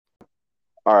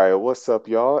All right, what's up,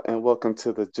 y'all, and welcome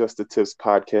to the Just the Tips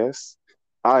podcast.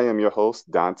 I am your host,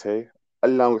 Dante,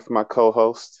 along with my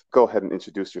co-host. Go ahead and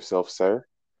introduce yourself, sir.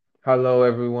 Hello,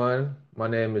 everyone. My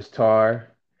name is Tar,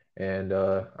 and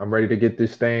I'm ready to get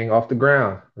this thing off the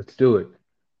ground. Let's do it.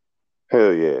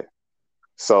 Hell yeah.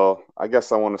 So, I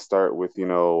guess I want to start with,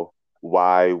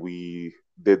 why we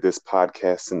did this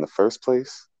podcast in the first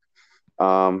place.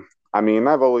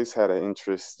 I've always had an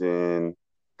interest in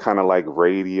kind of like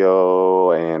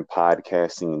radio and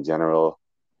podcasting in general.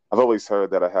 I've always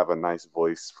heard that I have a nice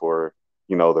voice for,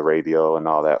 the radio and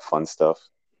all that fun stuff.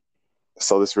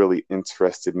 So this really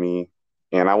interested me,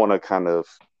 and I want to kind of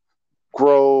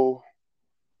grow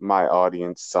my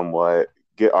audience somewhat,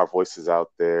 get our voices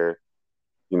out there,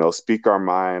 speak our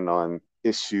mind on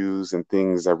issues and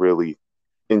things that really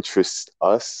interest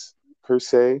us per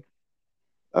se.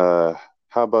 Uh,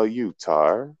 how about you,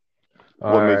 Tar?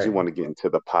 All What made you right. want to get into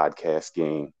the podcast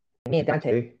game? Me and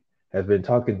Dante have been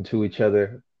talking to each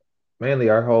other mainly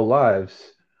our whole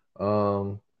lives.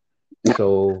 Um,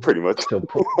 so, Pretty much. to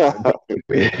put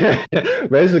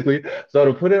basically, so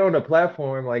to put it on a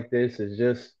platform like this is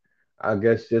just, I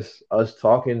guess, just us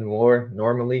talking more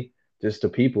normally, just to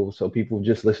people. So people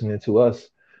just listening to us.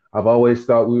 I've always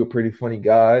thought we were pretty funny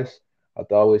guys.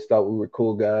 Always thought we were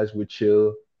cool guys. We're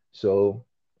chill. So,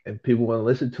 if people want to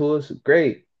listen to us,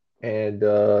 great. And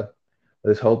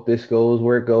let's hope this goes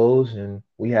where it goes, and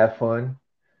we have fun.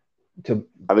 To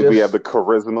I think we have just, the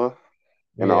charisma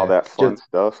and all yeah, that fun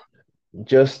stuff.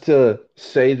 just to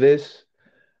say this,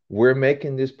 we're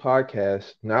making this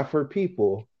podcast not for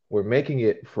people. We're making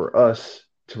it for us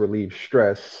to relieve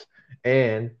stress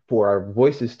and for our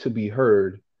voices to be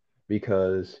heard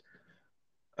because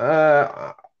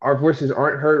our voices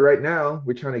aren't heard right now.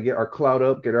 We're trying to get our clout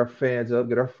up, get our fans up,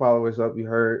 get our followers up. You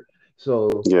heard?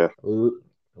 So Yeah, l-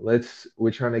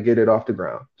 we're trying to get it off the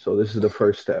ground. So this is the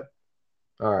first step.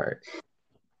 All right.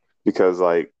 because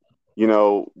like,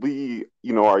 we,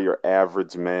 are your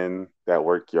average men that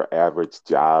work your average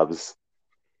jobs.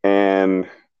 And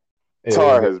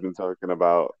Tar Yeah, has been talking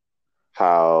about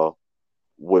how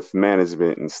with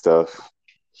management and stuff,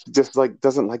 he just like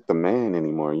doesn't like the man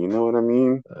anymore. You know what I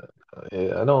mean?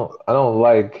 yeah, I don't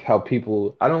like how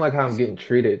people I don't like how I'm getting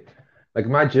treated. Like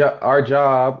my job our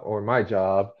job or my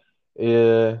job,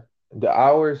 the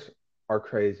hours are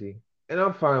crazy. And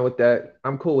I'm fine with that.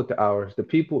 I'm cool with the hours. The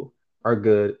people are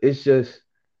good. It's just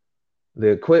the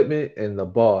equipment and the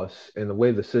boss and the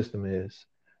way the system is.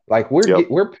 Like Yep,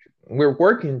 we're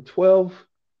working 12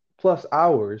 plus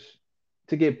hours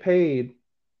to get paid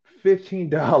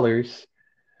 $15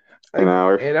 an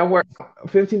hour. and I work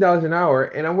 $15 an hour,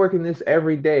 and I'm working this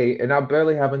every day, and I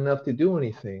barely have enough to do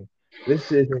anything.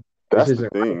 This isn't this That's the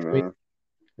isn't right thing, to me. man.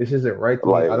 This isn't right to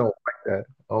me. I Like, don't like that.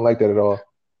 I don't like that at all.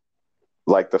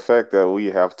 like the fact that we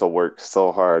have to work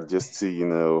so hard just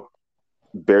to,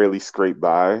 barely scrape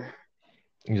by.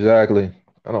 Exactly.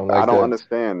 I don't I like don't that.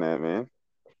 understand that, man.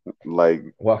 Like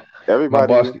Well, my everybody,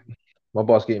 boss my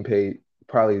boss getting paid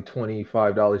probably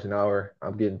 $25 an hour.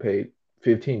 I'm getting paid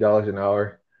 $15 an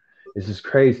hour. This is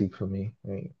crazy for me.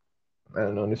 I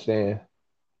don't understand.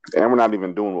 and we're not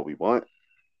even doing what we want.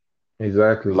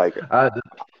 Exactly. Like,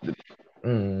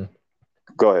 Mm.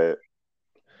 go ahead.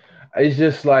 It's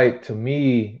just like to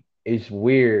me, it's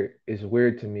weird. It's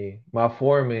weird to me. My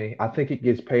foreman, I think he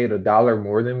gets paid $1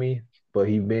 more than me, but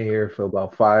he been here for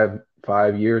about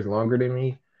five years longer than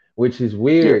me, which is Yeah,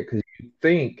 weird because you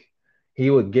think he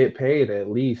would get paid at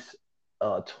least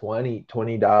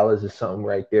 $20 or something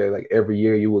right there. Like every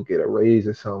year you would get a raise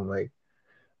or something like,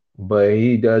 but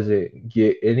he doesn't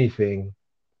get anything.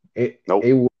 nope.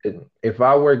 It would if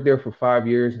I worked there for 5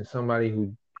 years and somebody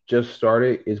who just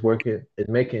started is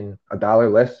making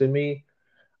 $1 less than me,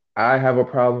 I have a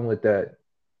problem with that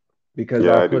because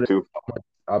Yeah, I do too.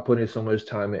 I put in so much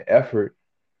time and effort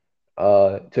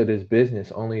to this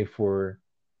business only for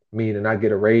me to not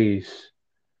get a raise.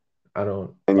 I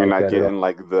don't And you're like not that at all. getting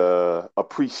like the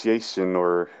appreciation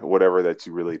or whatever that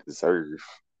you really deserve.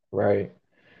 Right.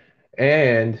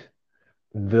 And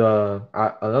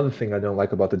another thing I don't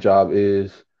like about the job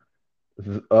is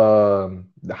the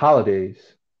holidays.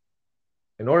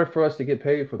 In order for us to get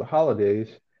paid for the holidays,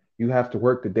 you have to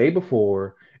work the day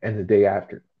before and the day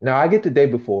after. Now, I get the day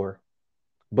before,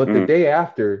 but the Mhm. day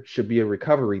after should be a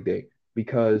recovery day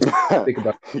because think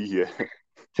about Yeah,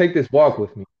 take this walk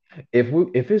with me.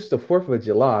 If it's the 4th of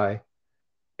July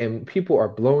and people are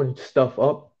blowing stuff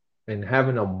up and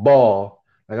having a ball,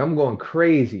 like I'm going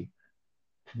crazy,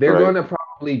 they're right. going to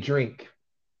probably drink.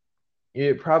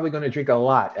 You're probably going to drink a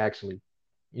lot, actually.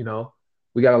 You know,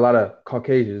 we got a lot of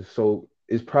Caucasians, so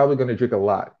it's probably going to drink a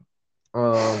lot.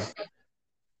 Um,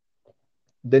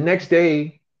 The next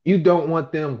day, you don't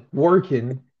want them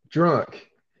working drunk.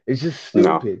 It's just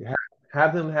No. stupid.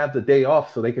 Have them have the day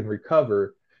off so they can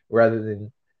recover rather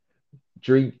than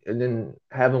drink and then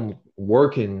have them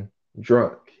working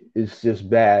drunk. It's just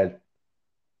bad.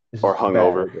 It's Or just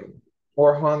bad. hungover,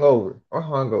 Or hungover. Or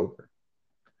hungover.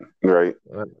 right?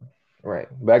 Uh, Right.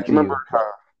 Back You to remember you.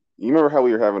 how you remember how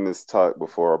we were having this talk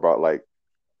before about like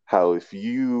how if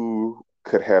you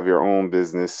could have your own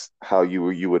business, how you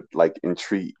would like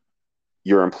entreat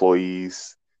your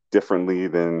employees differently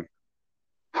than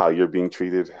how you're being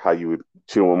treated, how you would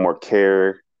treat them with more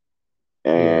care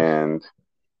Yes. and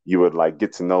you would like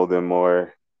get to know them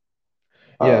more.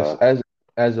 Yes. Uh,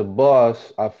 As a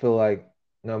boss, I feel like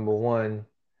number one,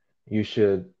 you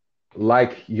should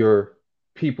like your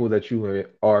people that you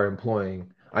are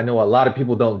employing. I know a lot of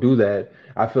people don't do that.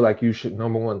 I feel like you should,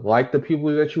 number one, like the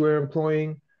people that you are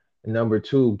employing, and number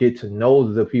two, get to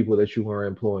know the people that you are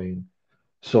employing.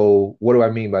 So, what do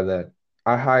I mean by that?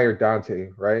 I hired Dante,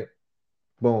 right?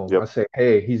 Boom. I yep. say,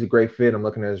 hey, he's a great fit. I'm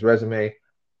looking at his resume.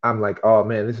 I'm like, oh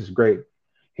man, this is great.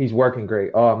 He's working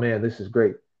great. Oh man, this is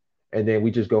great. And then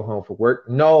we just go home for work.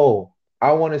 No,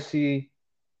 I want to see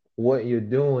what you're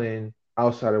doing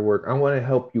outside of work. I want to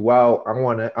help you out.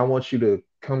 I want you to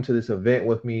come to this event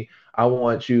with me. I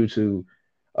want you to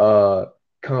uh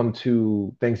come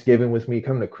to Thanksgiving with me,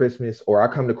 come to Christmas, or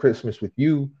I come to Christmas with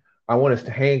you. I want us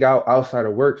to hang out outside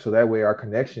of work so that way our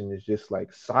connection is just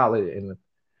like solid and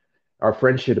our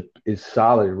friendship is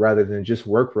solid rather than just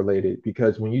work related.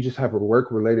 Because when you just have a work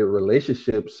related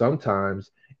relationship,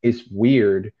 sometimes it's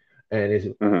weird and it's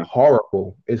Hmm.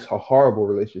 horrible. It's a horrible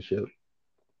relationship.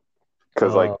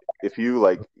 Because Uh, like if you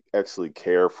like actually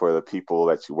care for the people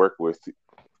that you work with,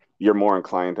 you're more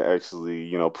inclined to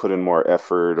actually, put in more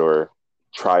effort or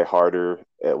try harder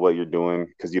at what you're doing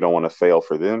because you don't want to fail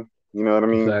for them. You know what I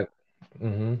mean? exactly.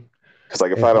 Hmm. Because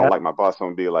like if I If don't that like my boss, I'm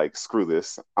gonna be like, screw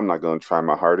this. I'm not gonna try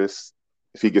my hardest.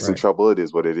 If he gets in right, trouble, it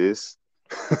is what it is.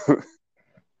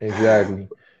 exactly.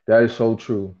 That is so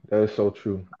true. That is so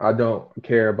true. I don't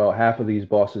care about half of these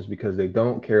bosses because they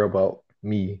don't care about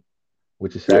me,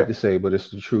 which is Yeah, sad to say, but it's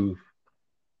the truth.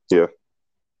 yeah.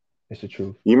 It's the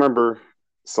truth. You remember?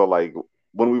 So like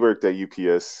when we worked at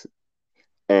UPS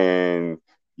and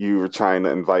you were trying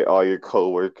to invite all your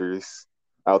coworkers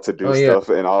out to do Oh yeah, stuff,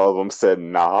 and all of them said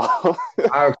nah.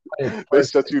 I'll explain it They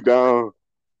first. shut you down.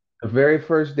 The very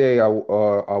first day I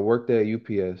worked at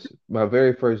UPS, my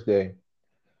very first day,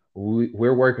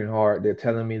 we're working hard. They're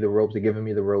telling me the ropes. They're giving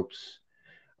me the ropes.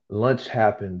 Lunch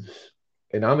happens,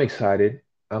 and I'm excited.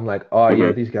 I'm like, oh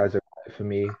yeah, Hmm. these guys are right for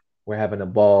me. We're having a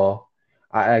ball.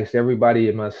 I asked everybody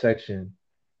in my section,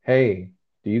 hey,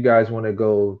 do you guys want to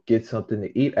go get something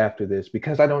to eat after this?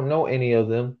 Because I don't know any of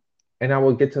them, and I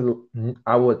would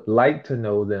like to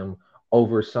know them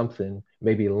over something,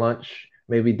 maybe lunch,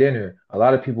 maybe dinner. A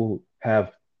lot of people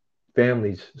have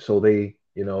families, so they,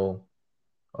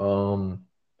 um,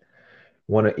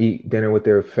 want to eat dinner with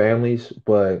their families,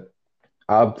 but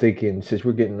I'm thinking since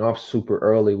we're getting off super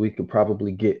early, we could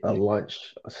probably get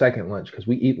a second lunch, because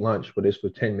we eat lunch, but it's for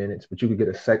 10 minutes. But you could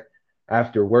get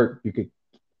after work, you could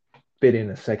fit in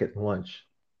a second lunch.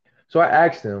 So I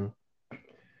asked them,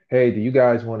 hey, do you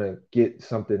guys want to get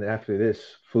something after this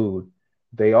food?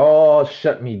 They all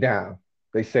shut me down.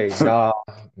 They say, nah,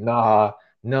 nah,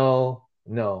 no,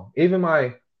 no. Even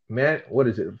my man, what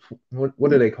is it?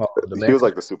 What do they call the He was manager?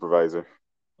 like the supervisor.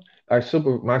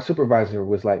 My supervisor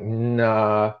was like,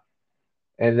 nah.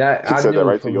 And that He I said that knew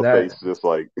right to from your that, face, just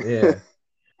like, yeah,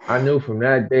 I knew from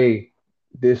that day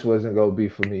this wasn't gonna be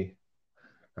for me.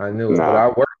 I knew it. But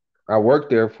nah. I worked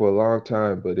there for a long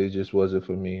time, but it just wasn't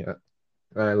for me. I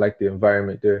didn't like the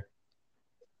environment there.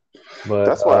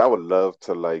 But That's why I would love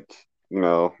to like,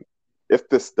 if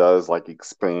this does like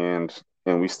expand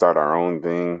and we start our own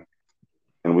thing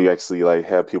and we actually like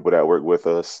have people that work with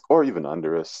us or even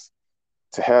under us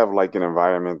to have like an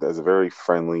environment that's very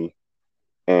friendly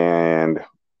and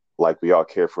like we all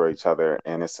care for each other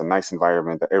and it's a nice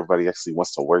environment that everybody actually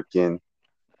wants to work in.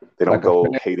 They don't like a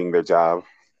go hating their job.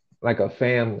 like a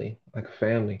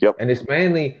family. Yep. And it's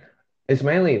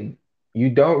mainly you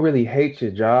don't really hate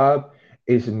your job.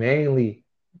 It's mainly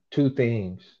two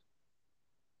things: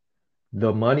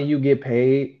 the money you get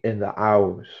paid and the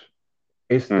hours.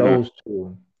 It's Hmm. those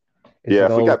two. It's Yeah,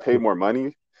 if we those got paid two. more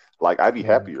money, like I'd be Yeah.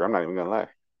 happier. I'm not even gonna lie.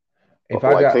 If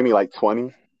I Like pay got me like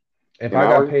 20 if an I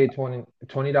got hour. paid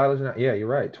 $20 an hour, yeah, you're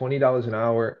right, $20 an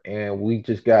hour, and we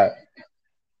just got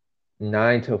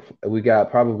we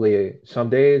got probably some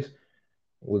days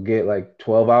we'll get like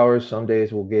 12 hours, some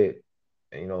days we'll get,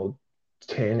 you know,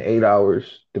 10, 8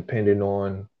 hours, depending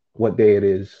on what day it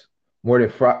is. more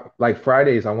than like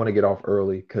Fridays. I want to get off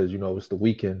early because it's the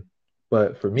weekend.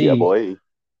 But for Yeah, me, boy.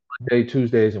 Monday,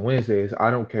 Tuesdays, and Wednesdays,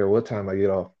 I don't care what time I get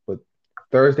off. But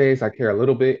Thursdays, I care a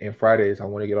little bit, and Fridays, I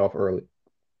want to get off early.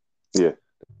 Yeah.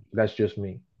 That's just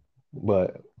me.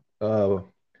 But uh,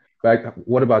 back.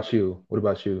 What about you? What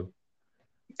about you?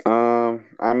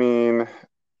 I mean,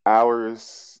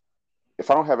 hours. If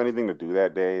I don't have anything to do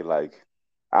that day, like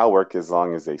I'll work as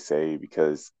long as they say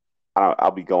because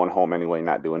I'll be going home anyway,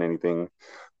 not doing anything.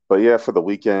 But yeah, for the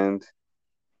weekend,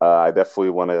 I definitely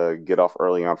want to get off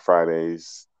early on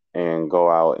Fridays and go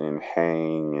out and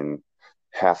hang and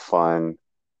have fun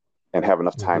and have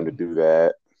enough time to Exa- do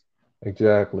that.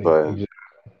 Exactly. But Exactly.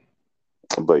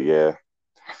 but yeah,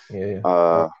 Yeah.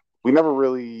 uh, we never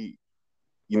really,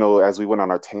 as we went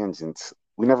on our tangents,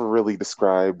 we never really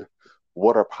described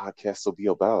what our podcast will be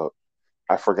about.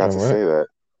 I forgot All to right. say that.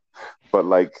 But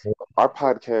like our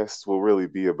podcast will really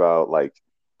be about like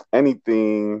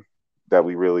anything that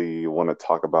we really want to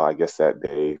talk about, I guess, that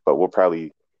day. But we'll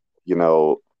probably, you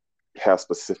know, have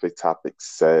specific topics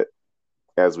set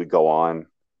as we go on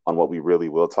what we really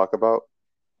will talk about.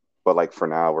 But like for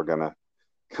now, we're gonna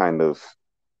kind of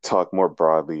talk more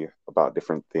broadly about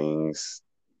different things.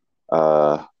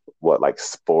 Uh, what like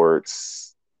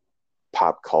sports,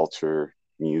 pop culture,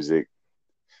 music,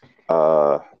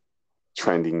 uh,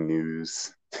 trending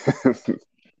news.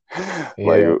 Like,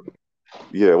 Yeah.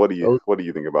 yeah, Oh, what do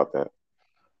you think about that?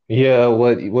 yeah.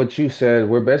 What you said,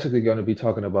 we're basically going to be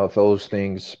talking about those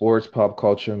things: sports, pop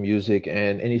culture, music,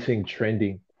 and anything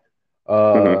trending.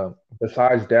 Hmm.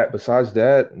 Besides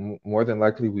that, more than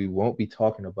likely we won't be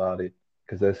talking about it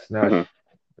because Hmm.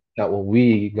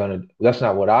 that's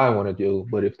not what I want to do.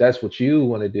 But if that's what you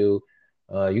want to do,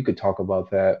 you could talk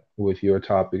about that with your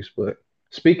topics. But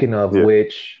speaking of Yeah.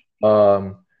 which,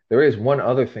 there is one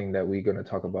other thing that we're going to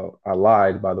talk about. I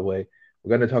lied, by the way.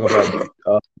 We're going to talk about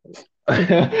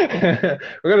we're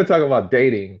going to talk about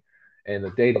dating and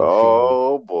the dating scene.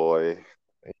 Oh boy.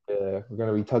 We're going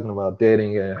to be talking about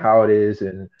dating and how it is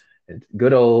and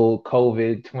good old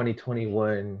COVID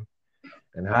 2021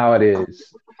 and how it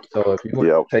is. So if you want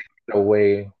Yep. to take it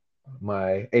away,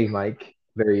 my A Mike,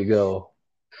 there you go.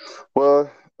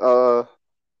 Well,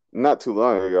 not too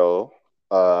long ago,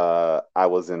 I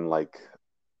was in like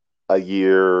a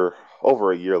year,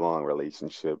 over a year long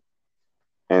relationship,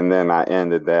 and then I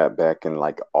ended that back in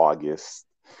like August.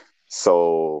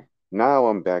 So now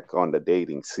I'm back on the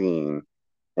dating scene,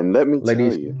 and let me tell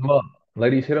Ladies, hit you, 'em up.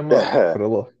 Ladies, hit them up it for the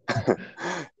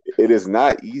love. is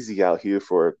not easy out here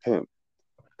for a pimp.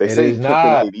 They It say is pimping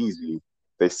not. ain't easy.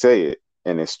 They say it,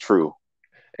 and it's true.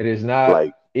 It is not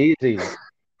Like, easy.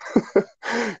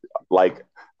 like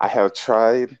I have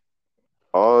tried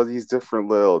all these different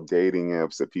little dating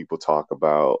apps that people talk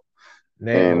about,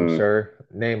 Name them, and sir.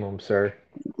 Name them, sir.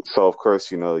 so of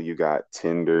course, you got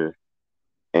Tinder,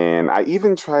 and I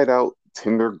even tried out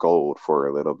Tinder Gold for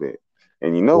a little bit,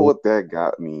 and you know Ooh, what that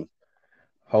got me?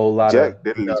 whole lot Jack of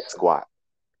diddly nothing. squat,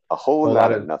 a whole Whole lot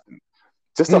lot of of nothing,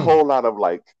 just a mm, whole lot of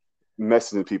like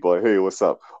messaging people like, "Hey, what's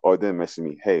up?" or then messaging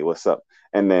me, "Hey, what's up?"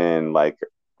 and then like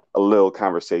a little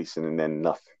conversation and then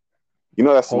nothing.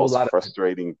 That's the whole most lot of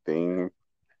frustrating thing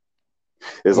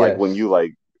is like when yes. you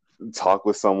like talk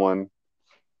with someone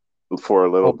for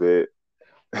a little Oh, bit.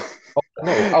 oh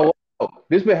no. Oh,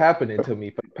 this been happening to me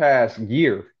for the past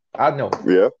year. I know.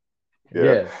 Yeah, yeah.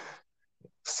 Yeah,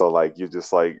 So like you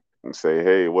just like say,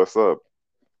 "Hey, what's up?"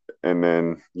 and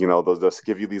then they'll just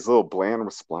give you these little bland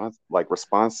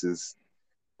responses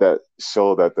that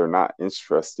show that they're not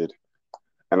interested.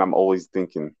 And I'm always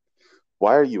thinking,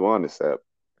 why are you on this app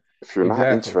if you're not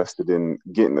exactly. interested in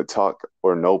getting to talk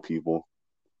or know people?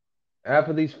 Half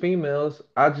of these females,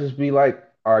 I just be like,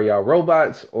 are y'all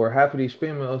robots? Or half of these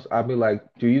females, I'll be like,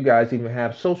 do you guys even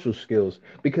have social skills?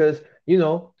 Because,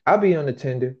 I be on the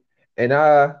Tinder and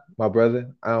my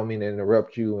brother, I don't mean to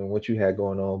interrupt you and what you had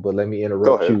going on, but let me Go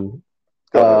interrupt ahead, you.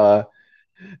 go ahead. Uh,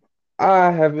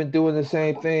 I have been doing the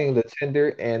same thing, the Tinder,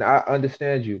 and I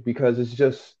understand you because it's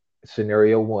just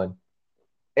scenario one.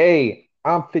 Hey,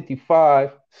 I'm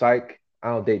 55, psych, I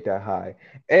don't date that high.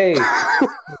 Hey,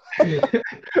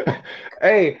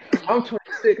 hey, I'm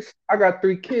 26. I got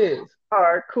three kids. All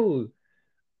right, cool.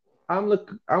 I'm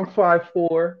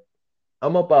 5'4".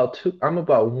 I'm about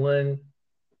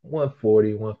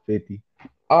 140, 150.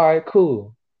 All right,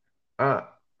 cool. I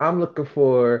I'm looking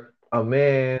for a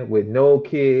man with no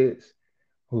kids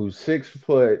who's 6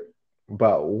 foot,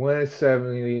 about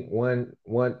 170,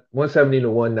 170 to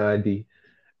 190,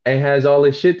 and has all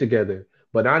his shit together.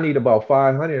 But I need about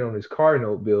 500 on his car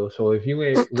note bill. So if you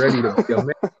ain't ready to be a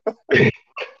man,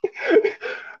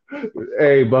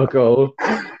 hey Bucko,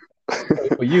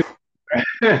 for you.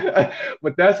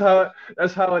 But that's how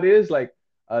it is. Like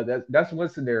that's one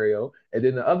scenario, and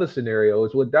then the other scenario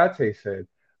is what Date said.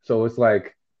 So it's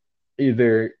like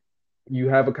either you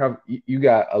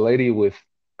got a lady with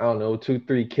I don't know 2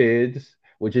 3 kids,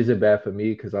 which isn't bad for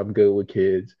me because I'm good with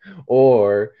kids,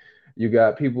 or you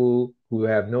got people who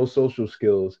have no social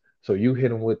skills. So you hit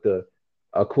them with the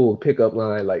a cool pickup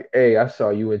line like, "Hey, I saw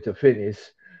you into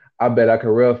fitness. I bet I can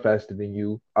run faster than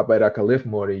you. I bet I can lift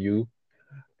more than you.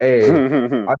 Hey,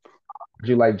 I heard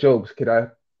you like jokes. Could I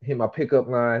hit my pickup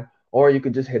line?" Or you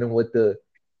could just hit them with the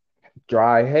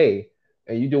dry hey,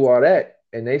 and you do all that,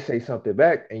 and they say something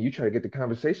back, and you try to get the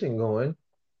conversation going.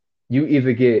 You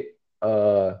either get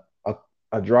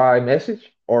a dry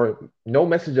message or no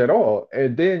message at all,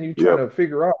 and then you trying Yep. to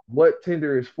figure out what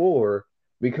Tinder is for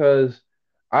because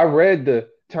I read the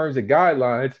terms and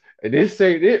guidelines, and this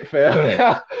ain't it,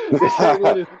 fam. This ain't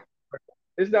what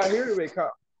it's not here to make.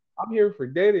 I'm here for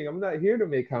dating. I'm not here to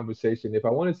make conversation. If I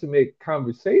wanted to make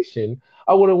conversation,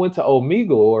 I would have went to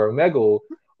Omegle or Omegle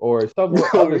or some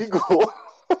other Illegal.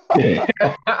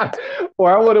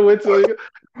 or I would have went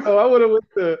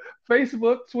to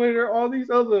Facebook, Twitter, all these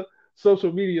other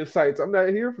social media sites. I'm not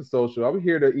here for social. I'm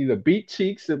here to either beat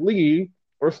cheeks and leave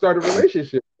or start a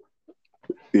relationship.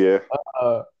 Yeah.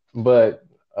 Uh, but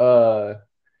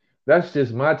that's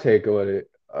just my take on it.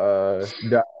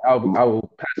 I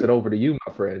will pass it over to you,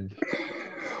 my friend.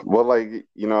 Well, like,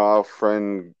 our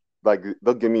friend, like,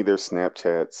 they'll give me their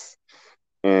Snapchats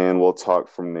and we'll talk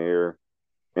from there.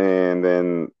 And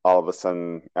then all of a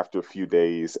sudden, after a few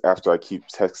days, after I keep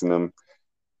texting them,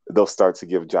 they'll start to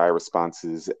give dry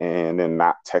responses and then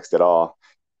not text at all.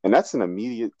 And that's an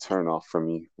immediate turnoff for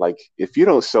me. Like, if you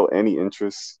don't show any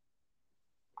interest,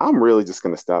 I'm really just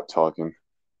going to stop talking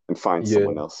and find Yeah,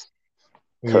 someone else.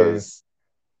 yeah, Because,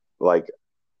 like,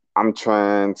 I'm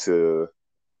trying to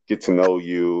get to know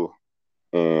you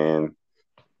and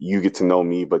you get to know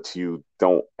me, but you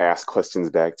don't ask questions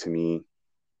back to me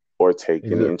or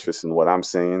take any exa- interest in what I'm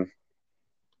saying.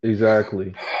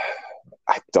 exactly.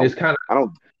 I It's don't, kind of I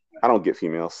don't, I don't get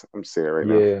females. I'm saying it right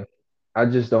now. yeah. I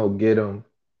just don't get them.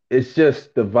 It's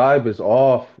just the vibe is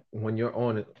off when you're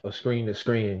on a screen to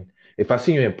screen. If I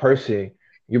see you in person,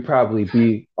 you probably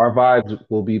be our vibes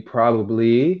will be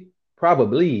probably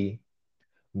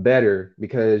better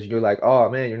because you're like, oh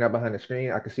man, you're not behind the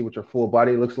screen. I can see what your full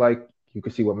body looks like. You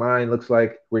can see what mine looks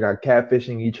like. We're not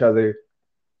catfishing each other.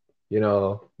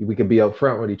 We could be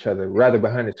upfront with each other. Rather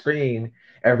behind the screen,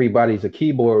 everybody's a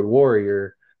keyboard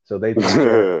warrior, so they think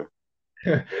they're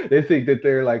they think that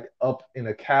they're like up in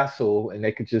a castle and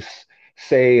they could just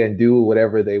say and do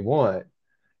whatever they want.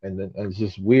 And it's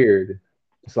just weird.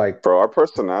 It's like Bro, our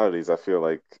personalities, I feel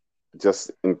like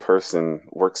just in person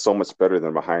work so much better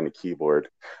than behind the keyboard.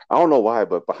 I don't know why,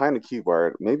 but behind the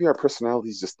keyboard, maybe our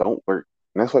personalities just don't work.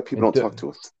 And that's why people it, don't talk do- to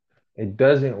us. it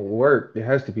doesn't work. It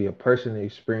has to be a personal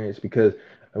experience because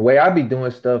the way I be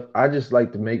doing stuff, I just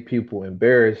like to make people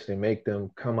embarrassed and make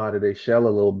them come out of their shell a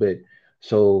little bit.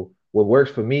 So what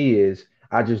works for me is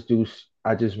I just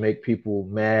make people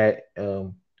mad.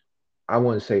 I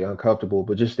wouldn't say uncomfortable,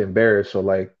 but just embarrassed. So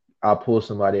like I'll pull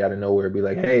somebody out of nowhere and be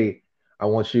like, "Hey, I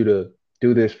want you to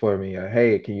do this for me.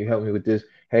 Hey, can you help me with this?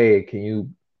 Hey, can you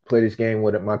play this game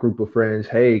with my group of friends?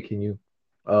 Hey, can you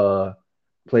uh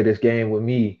play this game with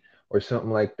me or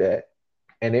something like that?"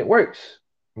 And it works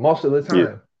most of the Yeah,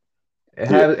 time.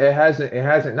 yeah, It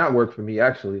hasn't not worked for me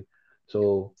actually.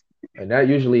 So and that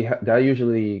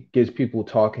usually gets people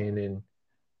talking, and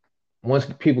once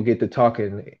people get to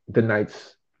talking, the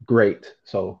night's great.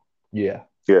 So yeah.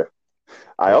 yeah.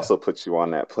 I Yeah. also put you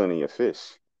on that Plenty of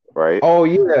Fish, right? Oh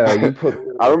yeah, you put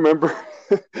I remember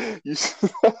you.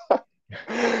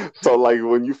 So like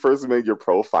when you first made your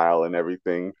profile and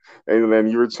everything, and then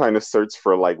you were trying to search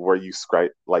for like where you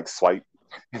swipe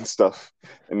and stuff,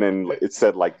 and then it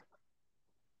said like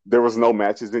there was no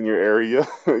matches in your area,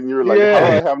 and you were like, "How do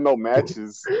I yeah. have no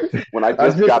matches when I I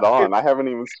just just got on? I haven't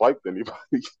even swiped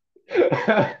anybody."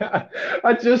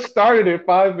 I just started it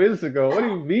 5 minutes ago. What do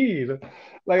you mean?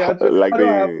 Like I don't have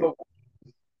they no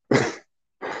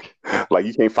like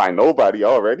you can't find nobody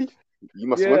already. You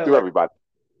must have went yeah, through like everybody.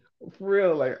 for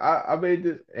real. Like I made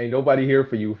this ain't nobody here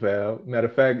for you, fam. Matter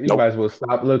of fact, you Nope. might as well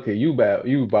stop looking. You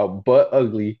about butt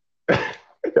ugly.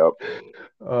 Yep.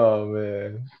 Oh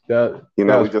man. That We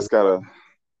was just funny. gotta.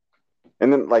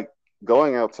 And then like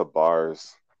going out to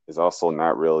bars is also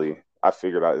not really. I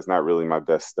figured out it's not really my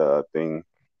best thing.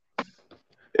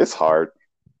 It's hard.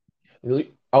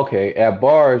 Okay, at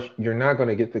bars, you're not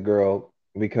gonna get the girl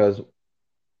because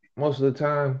most of the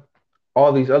time,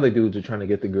 all these other dudes are trying to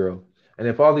get the girl. And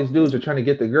if all these dudes are trying to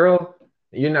get the girl,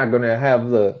 you're not gonna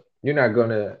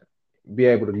be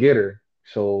able to get her.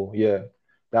 So yeah,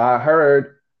 I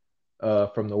heard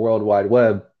from the World Wide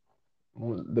Web,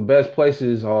 the best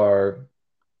places are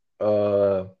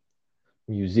uh,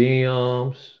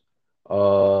 museums.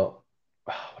 What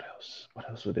else? What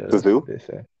else would The else zoo? did they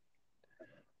say?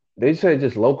 They said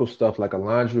just local stuff like a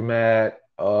laundromat,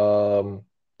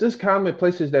 just common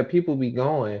places that people be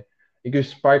going. You could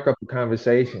spike up a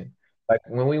conversation. Like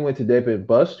when we went to David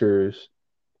Buster's,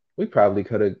 we probably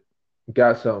could have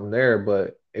got something there,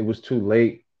 but it was too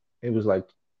late. It was like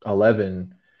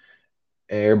 11,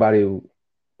 and everybody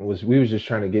we was just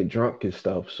trying to get drunk and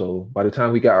stuff. So by the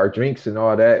time we got our drinks and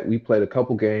all that, we played a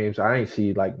couple games. I ain't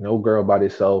see like no girl by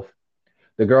herself.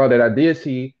 The girl that I did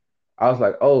see, I was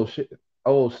like, oh shit,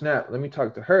 oh snap, let me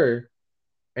talk to her.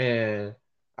 And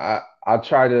I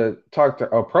tried to talk to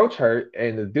approach her,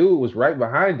 and the dude was right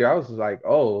behind her. I was like,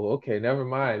 oh, okay, never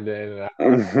mind. And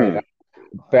I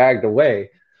bagged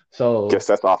away. Guess So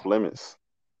that's off limits.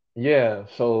 yeah,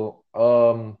 so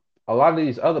a lot of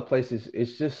these other places,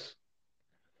 it's just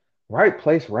right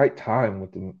place, right time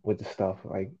with the stuff.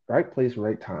 Like right place,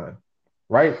 right time.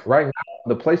 Right now,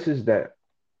 the places that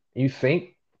you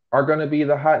think are gonna be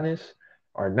the hotness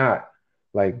are not.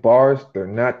 Like bars, they're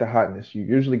not the hotness. You're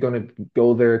usually gonna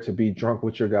go there to be drunk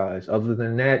with your guys. Other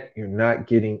than that, you're not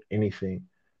getting anything.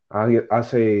 I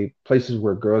say places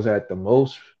where girls are at the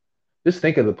most. Just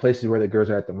think of the places where the girls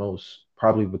are at the most.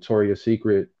 Probably Victoria's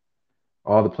Secret,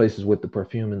 all the places with the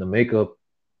perfume and the makeup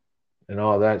and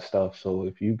all that stuff. So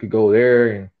if you could go there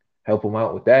and help them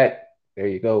out with that, there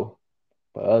you go.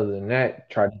 But other than that,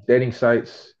 try the dating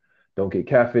sites. Don't get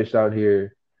catfished out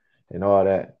here and all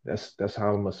that. That's how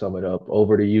I'm gonna sum it up.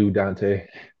 Over to you, Dante.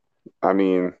 I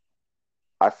mean,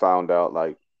 I found out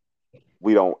like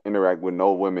we don't interact with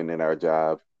no women in our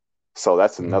job. So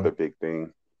that's Mhm. another big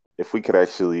thing. If we could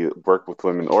actually work with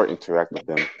women or interact with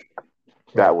them,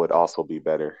 that Right. would also be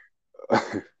better.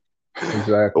 What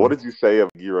Exactly. did you say of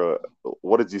your?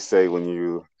 What did you say when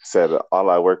you said all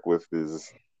I work with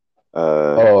is?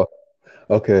 Oh,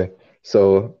 okay.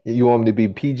 So you want me to be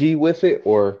PG with it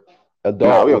or Nah,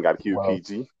 adult we with don't got to it as keep it well?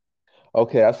 PG.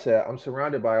 Okay, I said I'm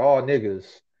surrounded by all niggas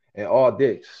and all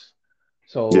dicks.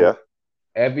 Yeah. So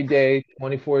every day,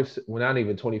 24, well, not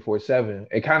even 24/7.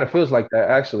 It kind of feels like that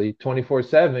actually.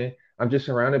 24/7, I'm just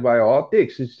surrounded by all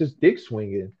dicks. It's just dick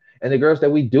swinging. And the girls that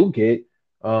we do get,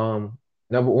 um,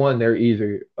 number one, they're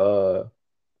either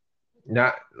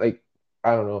not like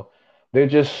I don't know. They're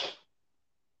just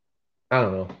I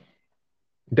don't know.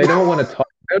 They don't want to talk.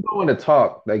 They don't want to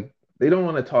talk. Like they don't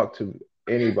want to talk to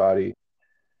anybody.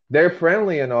 They're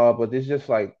friendly and all, but it's just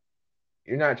like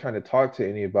you're not trying to talk to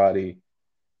anybody.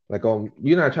 Like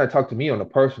you're not trying to talk to me on a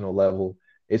personal level.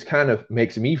 It's kind of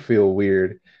makes me feel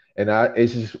weird, and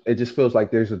it just feels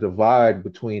like there's a divide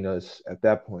between us at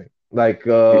that point. Like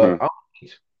Hmm. I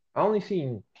only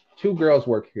seen two girls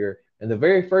work here, and the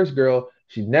very first girl,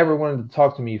 she never wanted to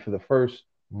talk to me for the first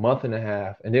month and a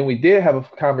half, and then we did have a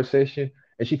conversation,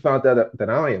 and she found out that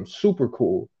I am super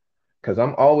cool because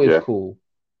I'm always Yeah. cool.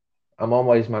 I'm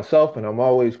always myself, and I'm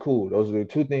always cool. Those are the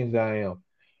two things that I am,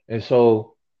 and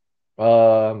so.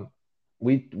 Um,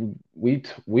 we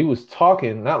was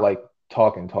talking, not like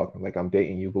talking like I'm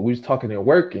dating you, but we was talking at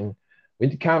work and we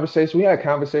did conversations. We had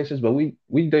conversations, but we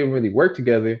didn't really work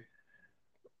together.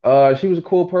 She was a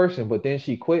cool person, but then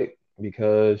she quit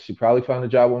because she probably found a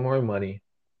job with more money.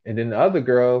 And then the other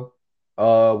girl,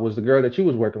 was the girl that you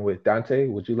was working with, Dante.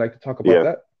 Would you like to talk about Yeah.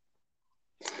 that?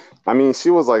 I mean, she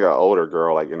was like an older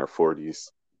girl, like in her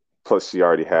 40s. Plus, she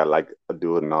already had like a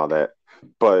dude and all that.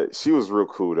 But she was real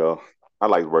cool though. I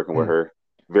liked working with Hmm. her.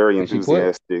 Very And she quit.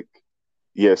 enthusiastic.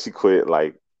 Yeah, she quit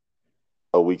like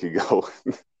a week ago.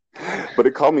 But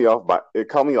it caught me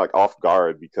like off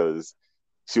guard because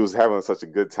she was having such a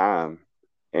good time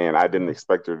and I didn't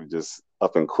expect her to just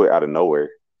up and quit out of nowhere.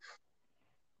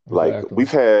 Like Exactly.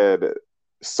 we've had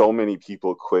so many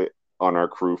people quit on our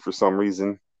crew for some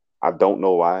reason. I don't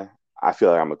know why. I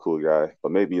feel like I'm a cool guy,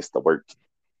 but maybe it's the work.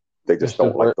 They just It's the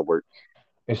don't like work. the work.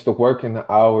 It's the work and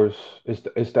the hours.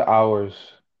 It's the hours.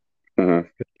 Hmm.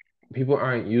 People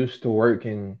aren't used to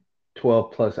working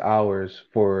 12 plus hours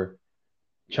for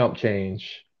chump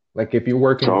change. Like Chump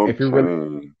change. if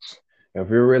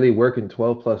you're really working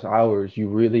 12 plus hours, you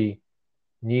really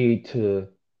need to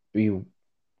be,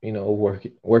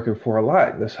 working for a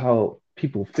lot. That's how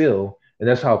people feel, and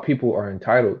that's how people are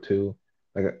entitled to.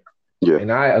 Like, Yeah,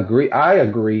 and I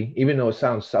agree, even though it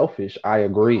sounds selfish, I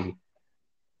agree.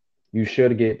 You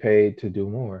should get paid to do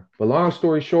more. But long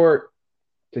story short,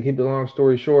 to keep the long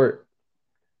story short,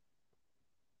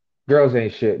 girls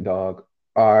ain't shit, dog.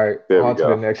 All right, there we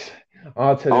go.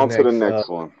 on to the On to the next next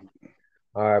one.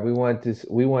 All right, we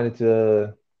wanted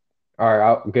to. All right,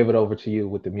 I'll give it over to you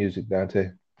with the music,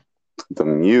 Dante. The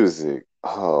music.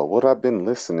 Oh, what I've been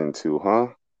listening to,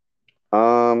 huh?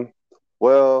 Um,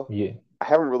 well, Yeah. I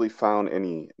haven't really found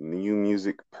any new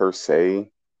music per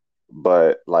se,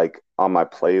 but like on my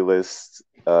playlist,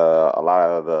 a lot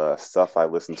of the stuff I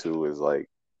listen to is like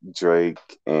Drake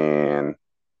and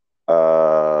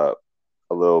uh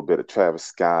a little bit of Travis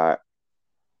Scott,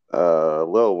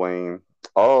 Lil Wayne.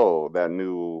 Oh, that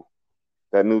new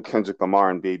Kendrick Lamar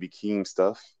and Baby Keem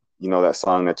stuff. You know that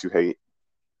song that you hate?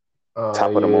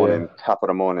 Top of the Yeah. morning, top of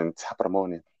the morning, top of the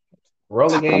morning, Roll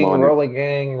top of the gang, morning. roll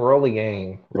gang, roll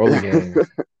gang, roll gang.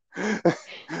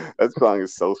 That song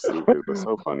is so stupid, but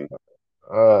so funny.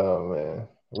 Oh man,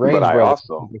 But Range I Brothers.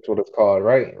 also, That's what it's called,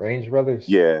 right? Range Brothers.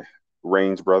 yeah,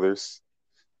 Range Brothers.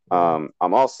 Yeah.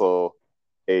 I'm also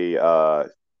a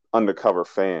undercover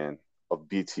fan of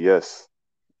BTS.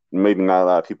 Maybe not a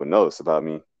lot of people know this about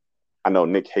me. I know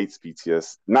Nick hates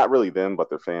BTS. Not really them, but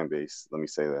their fan base. Let me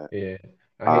say that. Yeah.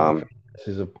 I hate the Um, fan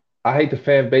bases of I hate the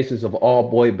fan bases of all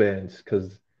boy bands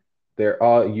because they're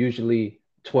all usually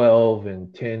 12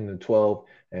 and 10 and 12,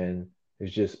 and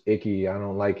it's just icky. I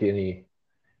don't like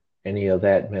any of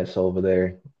that mess over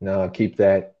there. No, keep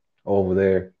that over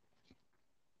there.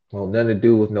 Well, nothing to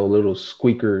do with no little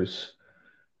squeakers.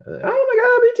 Oh my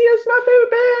God, BTS is my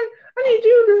favorite band. I need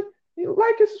you to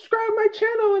like and subscribe to my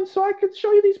channel, and so I could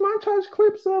show you these montage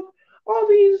clips of all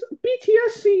these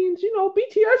BTS scenes. You know,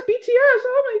 BTS, BTS.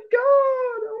 Oh my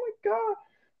God, oh my God.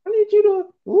 I need you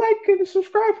to like and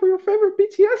subscribe for your favorite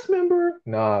BTS member.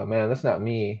 Nah, man, that's not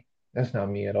me. That's not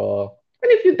me at all.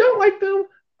 And if you don't like them,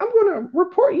 I'm gonna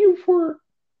report you for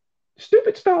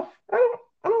stupid stuff. I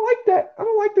don't like that. I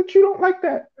don't like that you don't like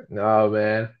that. No,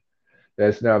 man.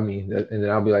 That's not me. And then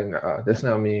I'll be like, nah, that's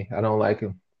not me. I don't like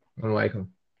him. I don't like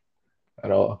him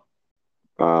at all.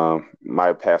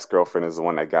 my past girlfriend is the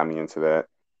one that got me into that.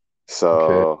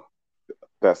 Okay. So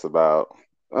that's about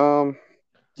um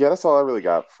yeah, that's all I really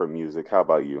got for music. How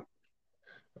about you?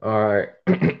 All right.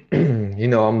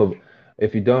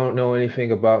 If you don't know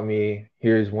anything about me,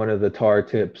 here's one of the tar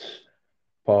tips.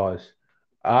 Pause.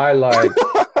 I like,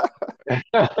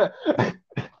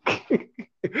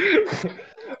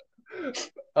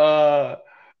 uh,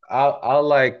 I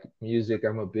like music.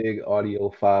 I'm a big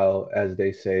audiophile, as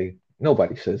they say.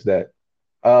 Nobody says that.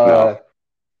 No. Uh,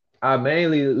 I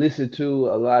mainly listen to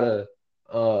a lot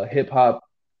of hip hop,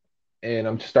 and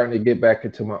I'm starting to get back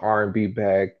into my R&B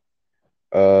bag.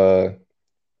 Uh,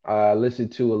 I listen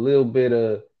to a little bit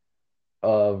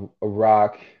of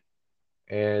rock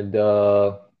and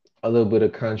a little bit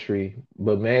of country,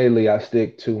 but mainly I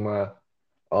stick to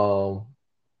um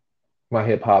my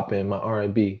hip hop and my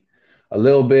R&B. A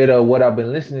little bit of what I've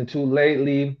been listening to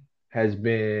lately has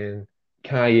been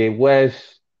Kanye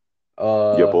West,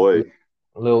 Your uh, boy,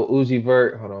 Lil Uzi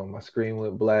Vert. Hold on, my screen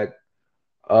went black.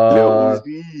 Lil Uh,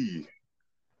 Uzi.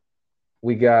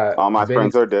 we got All my Benny.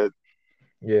 friends are dead.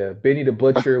 Yeah, Benny the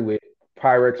Butcher with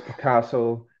Pyrex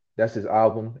Picasso. That's his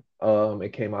album.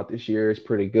 It came out this year. It's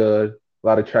pretty good. A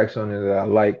lot of tracks on it that I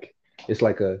like. It's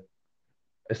like a,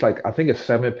 it's like I think a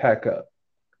 7 pack.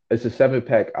 It's a 7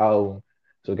 pack album,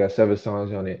 so it got 7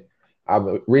 songs on it. I've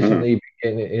Mm, recently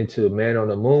been getting into Man on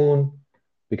the Moon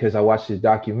because I watched his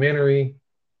documentary,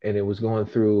 and it was going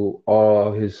through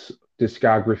all his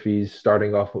discographies,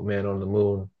 starting off with Man on the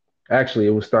Moon. Actually,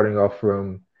 it was starting off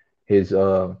from his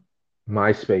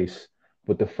MySpace,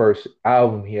 but the first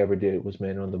album he ever did was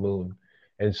Man on the Moon.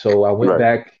 And so I went right.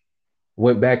 back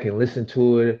and listened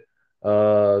to it.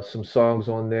 Some songs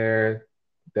on there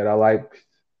that I liked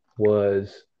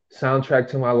was Soundtrack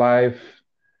to My Life.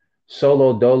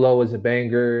 Solo Dolo is a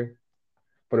banger.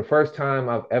 For the first time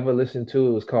I've ever listened to,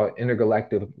 it was called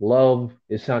Intergalactic Love.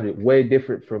 It sounded way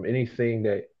different from anything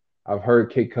that I've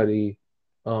heard Kid Cudi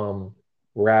um,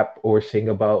 rap or sing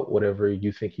about, whatever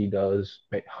you think he does,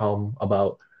 hum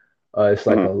about. It's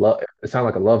like a Mm. love. It sounds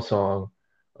like a love song.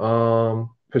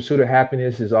 Pursuit of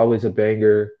Happiness is always a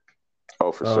banger.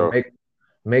 Oh, for sure.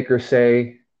 Make her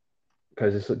say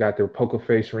because it's got their Poker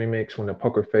Face remix when the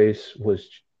Poker Face was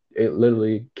it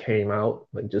literally came out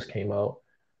like just came out.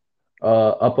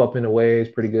 Up in a Way is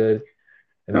pretty good,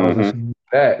 and I was Hmm. listening to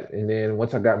that. And then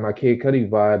once I got my Kid Cudi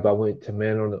vibe, I went to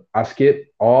Man on the. I skipped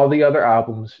all the other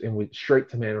albums and went straight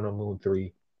to Man on the Moon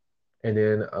 3. And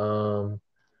then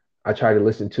I tried to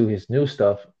listen to his new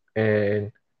stuff,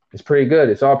 and it's pretty good.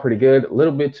 It's all pretty good. A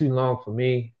little bit too long for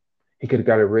me. He could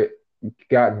have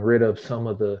gotten rid of some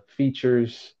of the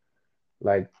features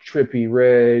like Trippy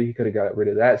Red. He could have got rid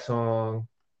of that song.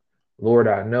 Lord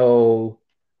I Know.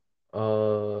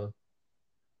 Uh,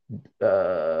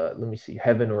 Let me see,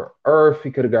 Heaven or Earth.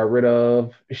 He could have got rid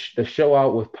of the show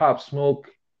out with Pop Smoke.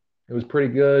 It was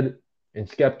pretty good, and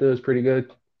Skepta is pretty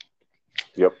good.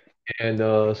 Yep. And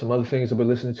some other things I've been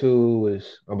listening to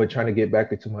is I've been trying to get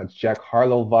back into my Jack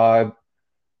Harlow vibe.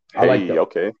 I like Hey, the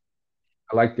okay.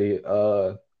 I like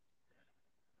the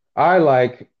I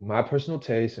like my personal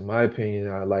taste, in my opinion.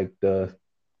 I like the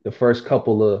first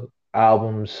couple of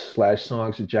albums slash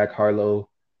songs of Jack Harlow.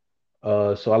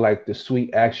 So I like the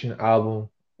Sweet Action album.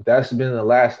 That's been the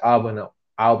last album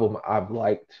I've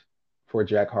liked for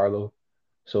Jack Harlow.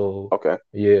 So Okay.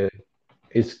 yeah,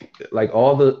 it's like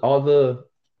all the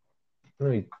let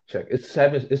me check. It's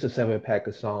a 7 pack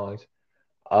of songs.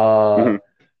 Uh Hmm.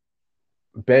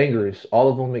 Bangers, all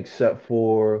of them except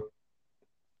for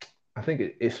I think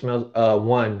it smells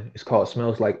one it's called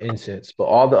Smells Like Incense. But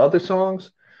all the other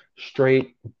songs,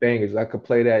 straight bangers. I could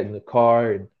play that in the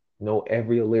car and know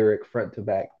every lyric front to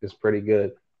back. It's pretty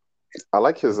good. I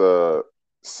like his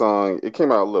song. It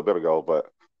came out a little bit ago,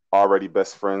 but already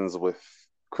best friends with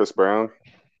Chris Brown.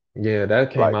 Yeah,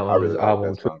 that came out I on his really like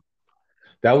that album too. song.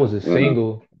 That was a Hmm.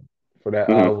 single for that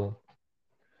Hmm. album.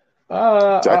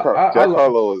 I Jack like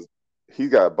Harlow is he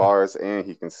got bars and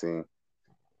he can sing.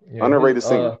 yeah his Underrated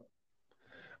singer.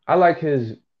 I like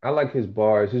his I like his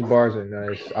bars. His bars are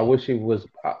nice. I wish he was.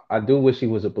 I do wish he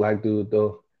was a black dude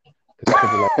though, because I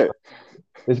could be like,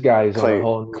 this guy is on a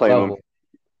whole new Claim him. level.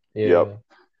 Yep. Yeah,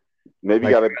 Maybe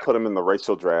you like got to put him in the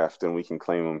racial draft and we can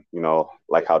claim him.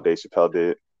 Like how Dave Chappelle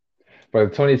did. for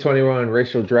the 2021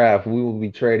 racial draft, we will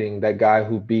be trading that guy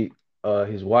who beat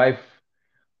his wife,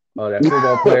 that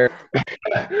football player,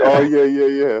 Oh yeah, yeah,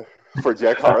 yeah. For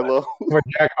Jack Harlow, for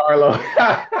Jack Harlow.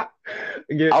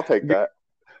 get, I'll take get that.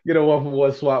 get a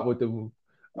 1-for-1 swap with them.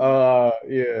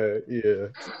 Yeah, yeah.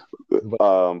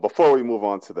 But Before we move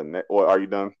on to the next, well, are you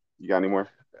done? You got any more?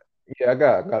 yeah, I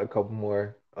got a couple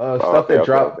more. Oh, Stuff okay, that okay,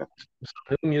 dropped, okay.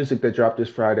 new music that dropped this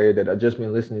Friday that I just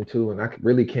been listening to, and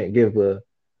really can't give a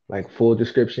like full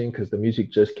description because the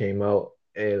music just came out,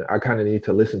 and I kind of need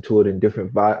to listen to it in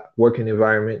different working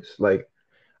environments. Like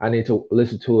I need to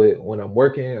listen to it when I'm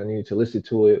working. I need to listen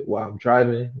to it while I'm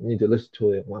driving. I need to listen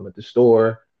to it while I'm at the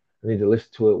store. I need to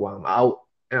listen to it while I'm out,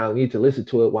 and I need to listen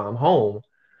to it while I'm home.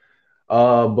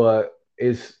 But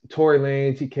it's Tory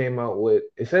Lanez. He came out with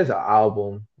it says an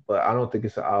album, but I don't think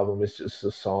it's an album. It's just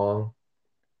a song.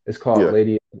 It's called Yeah,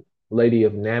 Lady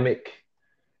of Namek,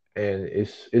 and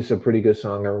it's a pretty good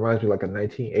song. It reminds me like a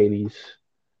 1980s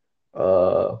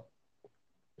uh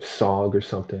song or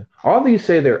something. All these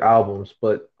say they're albums,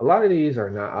 but a lot of these are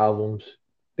not albums.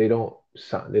 They don't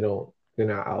sound. They don't. They're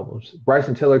not albums.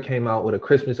 Bryson Tiller came out with a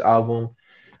Christmas album.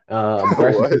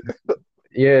 Bryson what? Tiller,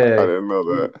 I yeah, didn't know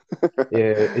yeah.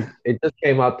 that. It just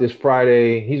came out this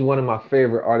Friday. He's one of my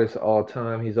favorite artists of all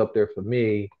time. He's up there for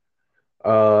me.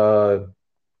 Uh,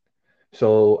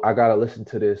 So I gotta listen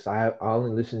to this. I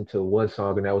only listened to one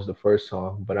song and that was the first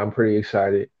song, but I'm pretty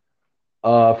excited.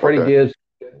 Uh, Freddie Okay. Gibbs,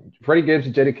 Freddie Gibbs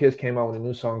and Jadakiss came out with a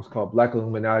new song. It's called Black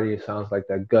Illuminati. It sounds like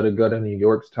that gutter gutter New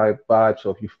York type vibe. So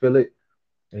if you feel it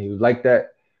and you like that,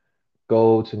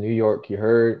 go to New York. You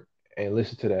heard and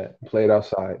listen to that. Play it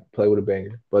outside. Play with a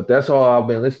banger. But that's all I've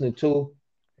been listening to.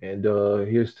 And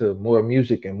here's to more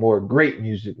music and more great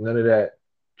music. None of that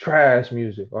trash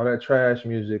music. All that trash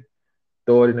music,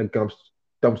 throw it in the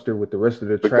dumpster with the rest of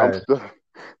the The trash. Gumpster.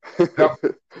 Dump,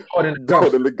 throw it in the Throw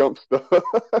it in dumpster the Gumpster.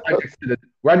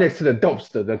 right next to the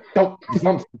dumpster. The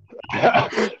dumpster.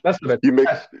 That's what the you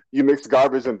mix trash. you mix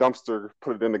garbage and dumpster,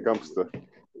 put it in the Gumpster.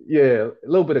 Yeah, a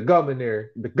little bit of gum in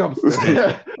there. The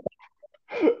dumpster.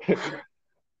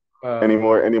 Any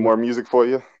But, more music for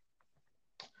you?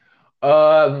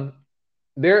 um,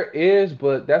 there is,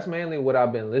 but that's mainly what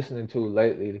I've been listening to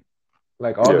lately.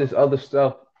 Like all Yeah, this other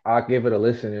stuff, I give it a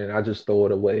listen and I just throw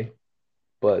it away.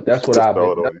 But that's what just I've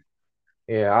throw been. it away.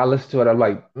 Yeah, I listen to it. I'm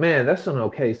like, man, that's an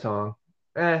okay song.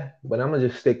 But I'm gonna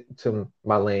just stick to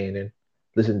my lane and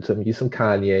listen to me some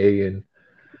Kanye and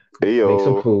make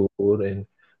some Ayo. food and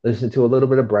listen to a little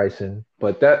bit of Bryson.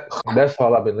 But that's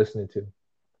all I've been listening to.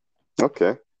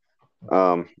 Okay.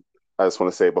 Um, I just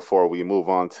want to say before we move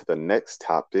on to the next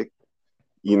topic,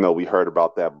 we heard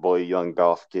about that boy Young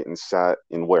Dolph getting shot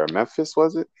in where Memphis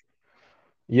was it?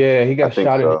 Yeah, he I got think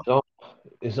shot in so.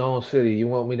 his own city. You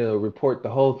want me to report the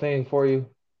whole thing for you?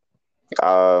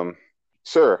 Um,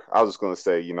 sure. I was just gonna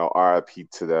say, RIP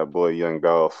to that boy Young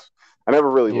Dolph. I never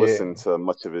really Yeah, listened to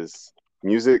much of his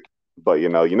music, but you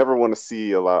never want to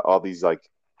see a lot all these like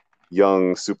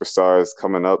young superstars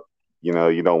coming up. You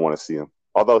don't want to see him.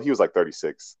 Although he was like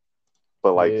 36,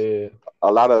 but like yeah,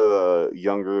 a lot of the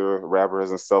younger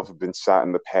rappers and stuff have been shot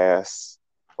in the past.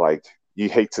 Like you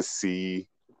hate to see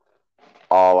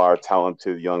all our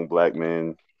talented young black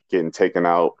men getting taken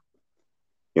out,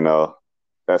 you know,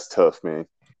 that's tough, man.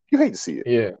 You hate to see it.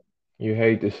 Yeah, you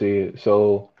hate to see it.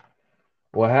 So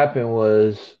what happened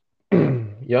was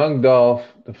Young Dolph,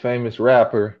 the famous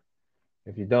rapper,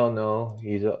 if you don't know,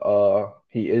 he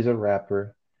is a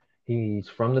rapper. He's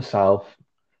from the South,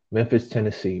 Memphis,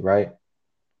 Tennessee, right?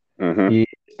 Mm-hmm. He's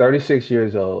 36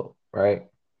 years old, right?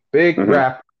 Big Mm-hmm.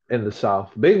 rapper in the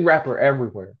South, big rapper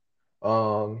everywhere.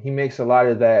 He makes a lot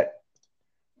of that.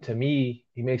 To me,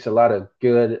 he makes a lot of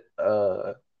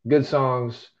good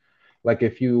songs. Like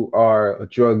if you are a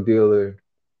drug dealer,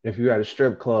 if you're at a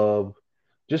strip club,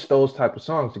 just those type of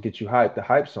songs to get you hyped, the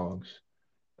hype songs.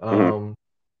 Mm-hmm. Um,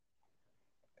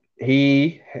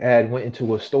 he had went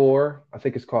into a store, I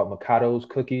think it's called Mikado's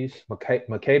Cookies,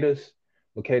 Makeda's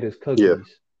Yeah.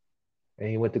 Cookies, and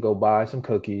he went to go buy some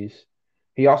cookies.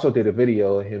 He also did a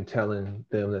video of him telling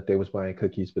them that they was buying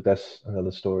cookies, but that's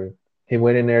another story. He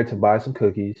went in there to buy some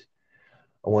cookies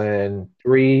when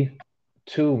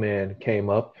two men came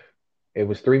up. It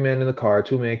was three men in the car.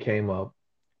 Two men came up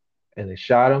and they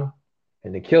shot him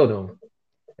and they killed him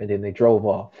and then they drove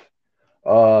off.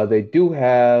 They do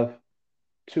have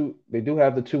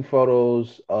the two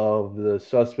photos of the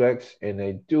suspects and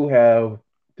they do have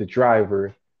the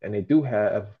driver and they do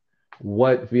have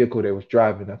what vehicle they was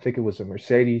driving. I think it was a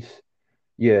Mercedes.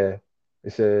 Yeah.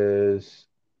 It says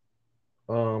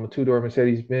a two-door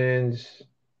Mercedes Benz.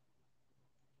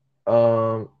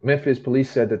 Memphis police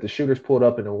said that the shooters pulled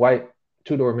up in a white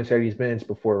two-door Mercedes Benz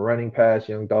before running past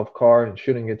young Dolph's car and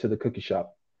shooting into the cookie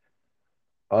shop.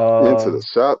 Into the Um,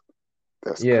 shop.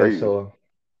 That's yeah, crazy. so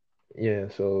yeah,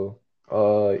 so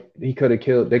he could have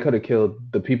killed they could have killed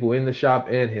the people in the shop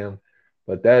and him,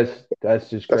 but that's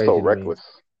just That's so crazy to me. reckless.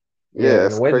 Yeah, Yeah, and the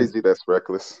it's way that crazy. That's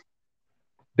reckless.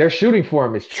 they're shooting for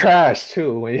him is trash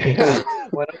too.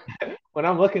 When when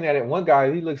I'm looking at it, one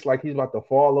guy he looks like he's about to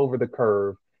fall over the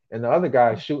curve, and the other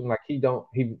guy is shooting like he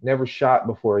never shot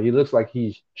before. He looks like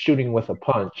he's shooting with a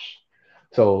punch.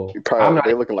 So I'm not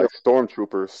They even looking sure like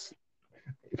stormtroopers.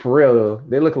 for real though.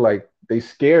 They look like they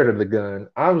scared of the gun.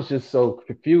 I was just so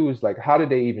confused. Like, how did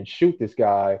they even shoot this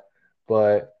guy?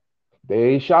 But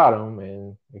they shot him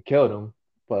and they killed him.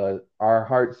 But our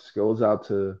hearts goes out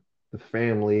to the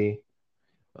family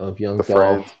of The young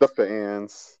friends, Dolph, the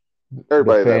fans, the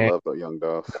everybody that fans, loved the young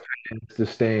Dolph. the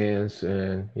stands,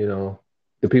 and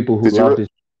the people who Did you loved re- his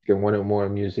music and wanted more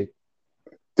music.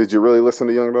 did you really listen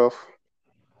to Young Dolph?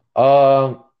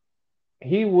 Um,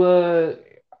 he was.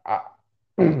 I,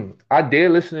 I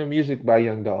did listen to music by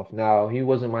Young Dolph. Now he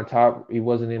wasn't my top. He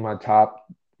wasn't in my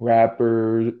top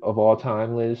rapper of all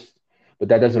time list, but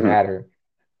that doesn't Hmm. matter.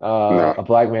 No, A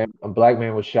black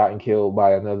man was shot and killed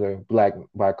by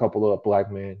by a couple of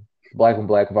black men. Black on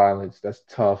black violence. That's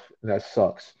tough. That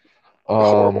sucks.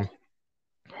 horrible. Um,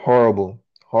 horrible,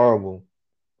 horrible.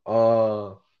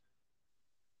 Uh,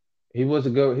 he was a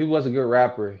good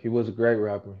rapper. He was a great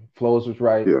rapper. Flows was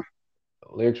right, Yeah,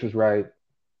 lyrics was right,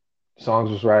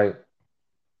 songs was right,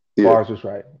 yeah, bars was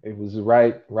right. It was the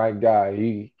right guy.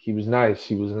 He was nice.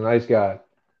 He was a nice guy.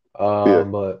 yeah.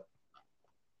 But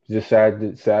just sad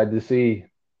to see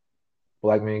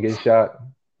black man get shot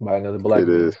by another black It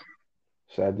man. is.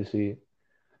 Sad to see it.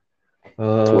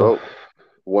 Uh, Well,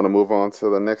 want to move on to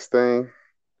the next thing?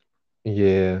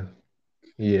 yeah,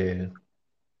 yeah.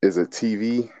 Is it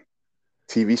TV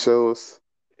shows?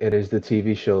 It is the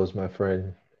TV shows, my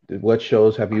friend. What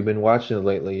shows have you been watching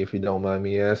lately, if you don't mind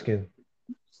me asking?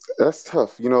 That's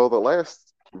tough. The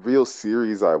last real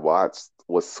series I watched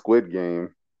was Squid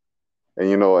Game,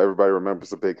 and everybody remembers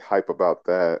the big hype about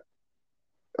that.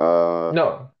 Uh,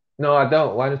 No, no, I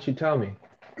don't. Why don't you tell me?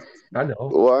 I know.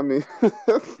 well, I mean,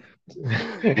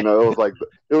 it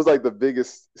was like the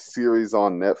biggest series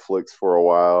on Netflix for a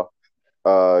while.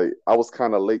 I was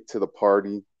kind of late to the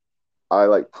party. I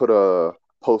like put a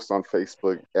post on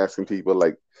Facebook asking people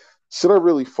like, should I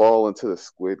really fall into the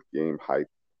Squid Game hype?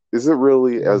 Is it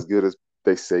really as good as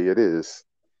they say it is?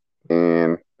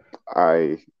 And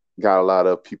I got a lot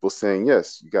of people saying,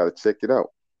 yes, you got to check it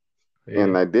out. Yeah.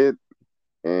 And I did.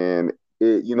 And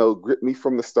it, gripped me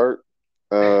from the start.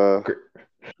 Uh, Grit,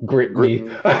 grit gripped me.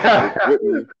 me. It gripped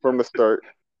me from the start,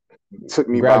 took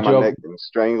me by Grabbed my you up, neck and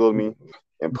strangled me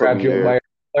and put grabbed me you up there. by your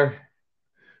collar.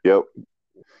 Yep.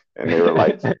 And they were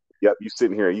like, yep, you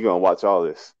sitting here, you going to watch all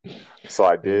this. So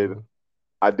I did. Yeah.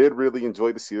 I did really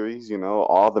enjoy the series.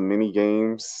 All the mini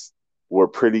games were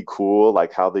pretty cool,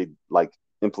 like how they like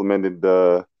implemented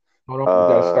the Hold on,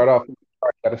 we gotta uh start off.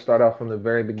 Gotta start off from the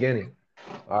very beginning.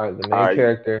 All right, the main I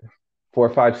character,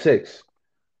 456.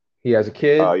 He has a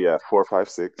kid. yeah, 4, 5,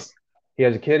 6. He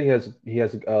has a kid. He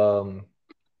has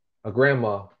a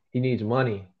grandma. He needs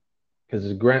money because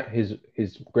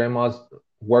his grandma's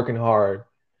working hard.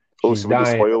 Oh, She's should we do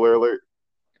dying. spoiler alert?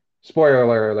 Spoiler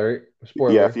alert. Yeah, if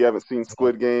Spoiler. you haven't seen Uh,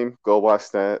 Squid Game, go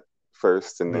watch that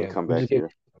first and then yeah, come we back just give here.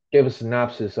 give a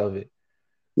synopsis of it.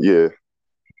 Yeah.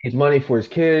 He needs money for his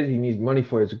kids. He needs money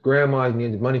for his grandma. He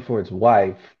needs money for his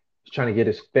wife. He's trying to get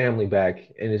his family back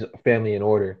and his family in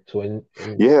order. So in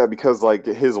Yeah, because like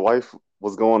his wife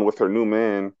was going with her new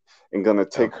man and gonna yep,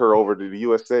 take her over to the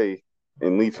USA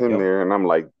and leave him yep. there. And I'm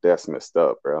like, that's messed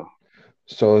up, bro.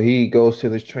 So he goes to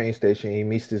this train station. He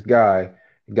meets this guy.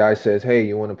 The guy says, "Hey,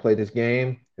 you want to play this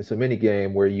game? It's a mini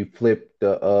game where you flip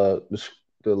the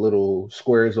little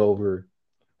squares over.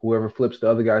 Whoever flips the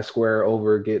other guy's square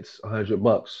over gets $100.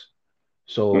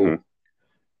 Hmm.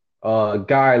 So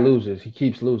guy loses. He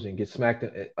keeps losing. Gets smacked.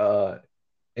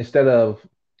 Instead of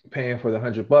paying for the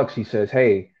 $100, he says,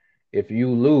 "Hey, if you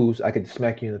lose, I could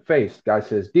smack you in the face." Guy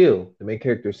says, "Deal." The main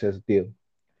character says, "Deal."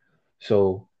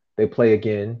 So they play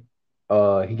again.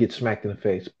 He gets smacked in the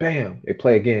face. Bam. They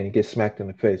play again. He gets smacked in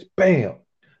the face. Bam.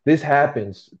 This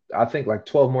happens, I think, like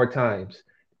 12 more times.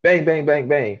 Bang, bang, bang,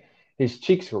 bang. His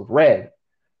cheeks are red.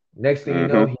 Next thing you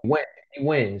know, Hmm. he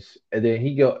wins, and then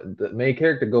the main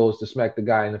character goes to smack the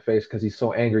guy in the face because he's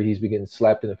so angry he's being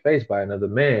slapped in the face by another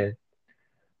man.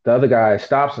 The other guy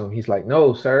stops him. He's like,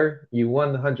 "No, sir, you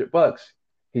won the $100."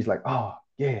 He's like, "Oh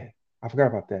yeah, I forgot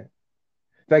about that.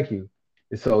 Thank you."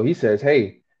 And so he says,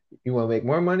 "Hey, you want to make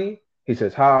more money?" He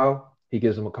says, "How?" He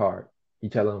gives him a card. He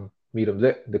tell him meet him.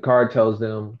 The card tells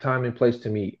them time and place to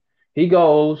meet. He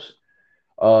goes.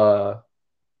 Uh,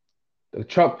 the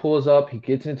truck pulls up. He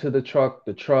gets into the truck.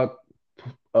 The truck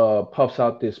puffs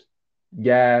out this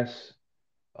gas.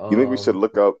 You think we should Um,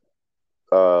 look up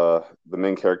the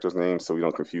main character's name so we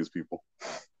don't confuse people?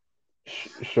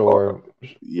 Oh, sure, but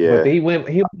yeah. he went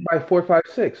by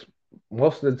 456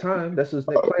 most of the time. That's his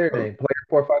player Uh, name, player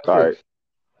four five all right. six.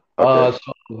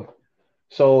 Okay.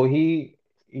 So he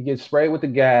gets sprayed with the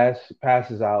gas,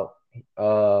 passes out,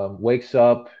 wakes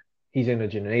up. He's in a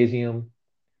gymnasium,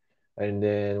 and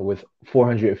then with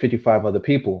 455 other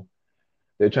people,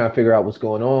 they're trying to figure out what's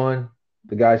going on.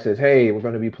 The guy says, "Hey, we're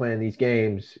going to be playing these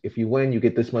games. If you win, you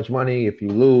get this much money. If you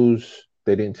lose,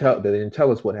 they didn't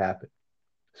tell us what happened.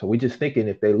 So we just thinking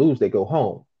if they lose, they go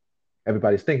home.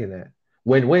 Everybody's thinking that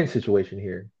win-win situation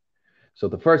here. So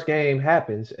the first game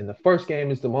happens, and the first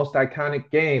game is the most iconic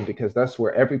game because that's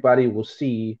where everybody will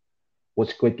see what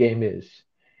Squid Game is.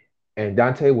 And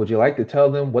Dante, would you like to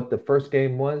tell them what the first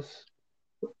game was?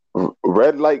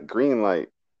 Red light, green light.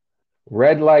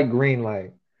 Red light, green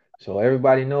light. So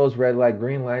everybody knows red light,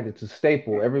 green light. It's a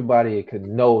staple. Everybody could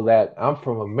know that. I'm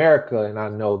from America and I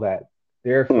know that.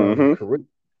 They're from Hmm. Korea.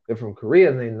 They're from Korea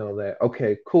and they know that.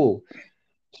 Okay, cool.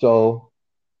 So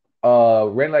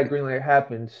red light, green light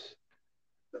happens.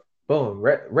 Boom.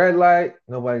 Red light,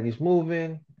 nobody's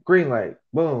moving. Green light,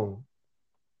 boom.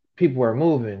 People are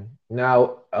moving.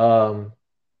 Now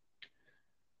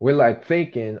we're like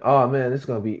thinking, oh man, this is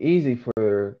gonna be easy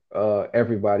for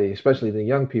everybody, especially the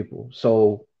young people.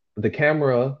 So the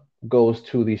camera goes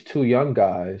to these two young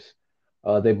guys.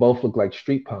 They both look like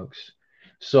street punks.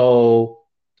 So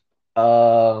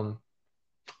um,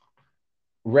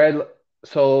 red.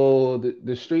 So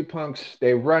the street punks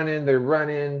they're running.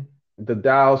 The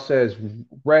dial says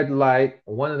red light.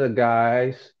 One of the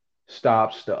guys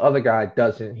stops. The other guy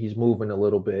doesn't. He's moving a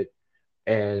little bit,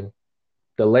 and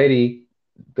the lady,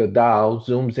 the dial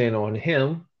zooms in on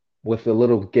him with a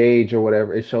little gauge or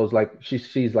whatever. It shows like she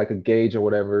sees like a gauge or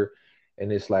whatever,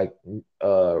 and it's like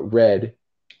red,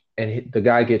 and the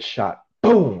guy gets shot.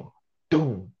 Boom,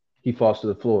 boom. He falls to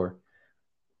the floor.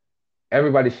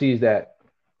 Everybody sees that.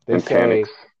 They And panics.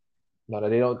 say, no, no,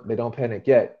 they don't panic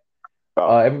yet.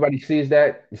 Oh, Everybody sees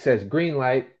that. It says green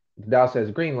light. The dial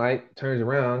says green light. Turns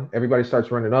around. Everybody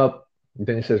starts running up.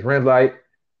 Then it says red light.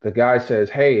 The guy says,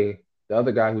 "Hey." The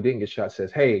other guy who didn't get shot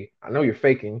says, "Hey, I know you're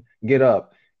faking. Get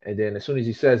up." And then as soon as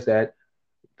he says that,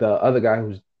 the other guy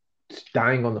who's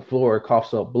dying on the floor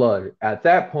coughs up blood. At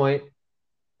that point,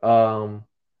 um,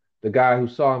 the guy who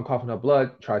saw him coughing up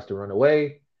blood tries to run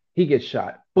away. He gets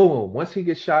shot. Boom. Once he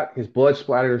gets shot, his blood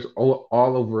splatters all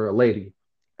over a lady.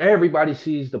 Everybody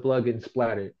sees the blood getting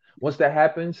splattered. Once that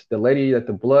happens, the lady that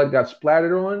the blood got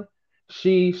splattered on,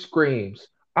 she screams,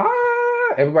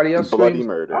 "Ah!" Everybody else bloody screams, "Ah!"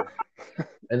 murder.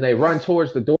 And they run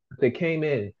towards the door that they came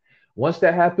in. Once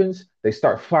that happens, they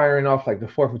start firing off like the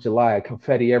 4th of July,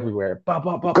 confetti everywhere. Bop,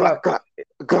 bop, bop, Glug, bop.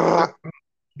 glug, glug.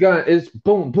 Gun is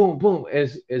boom, boom, boom.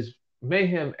 Is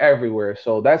mayhem everywhere.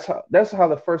 So that's how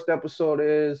the first episode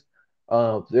is.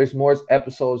 There's more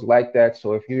episodes like that.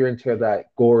 So if you're into that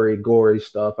gory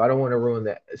stuff, I don't want to ruin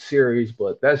that series,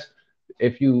 but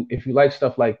if you like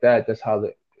stuff like that, that's how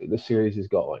the series is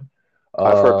going.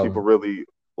 I've heard people Um, really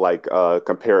like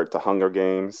compare it to Hunger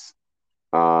Games.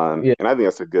 yeah, And I think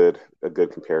that's a good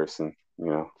comparison, you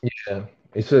know. yeah.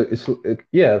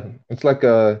 Yeah, it's like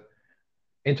a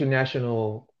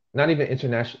international, not even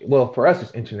international. Well, for us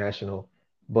it's international,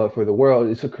 but for the world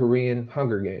it's a Korean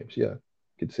Hunger Games. Yeah, you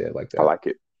could say it like I that. like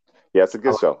it. Yeah, it's a I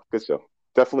good show. Good show.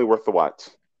 Definitely worth the watch.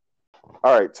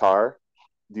 All right, Tar,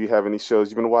 do you have any shows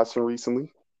you've been watching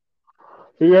recently?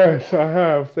 Yes, I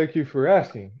have. Thank you for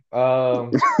asking. The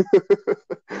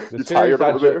You series tired I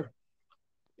over just,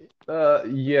 there?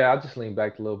 yeah, I just leaned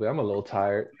back a little bit. I'm a little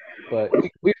tired, but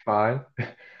we fine.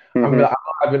 Hmm. I'm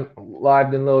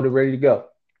live and loaded, ready to go.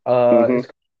 Hmm.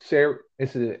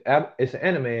 It's it's an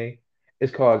anime.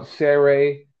 It's called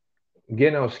Seirei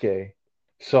Genosuke.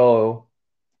 So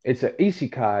it's an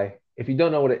isekai. If you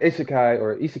don't know what an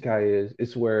isekai is,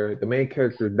 it's where the main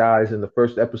character dies in the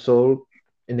first episode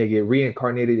and they get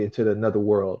reincarnated into another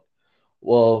world.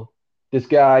 Well, this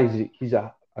guy, he's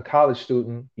a college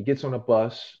student. He gets on a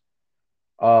bus,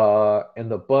 and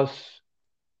the bus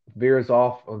veers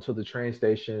off onto the train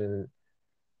station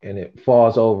and it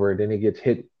falls over. Then it gets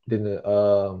hit. Then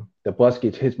the bus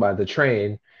gets hit by the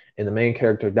train, and the main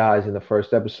character dies in the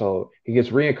first episode. He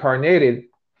gets reincarnated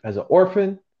as an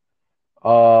orphan,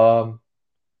 um,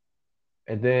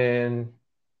 and then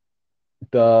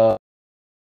the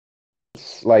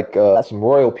like some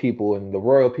royal people, and the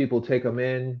royal people take him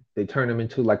in. They turn him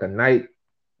into like a knight,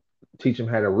 teach him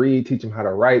how to read, teach him how to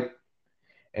write,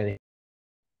 and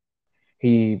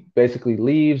he basically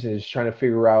leaves and is trying to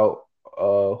figure out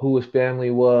who his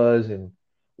family was and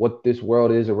what this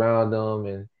world is around him.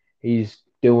 And he's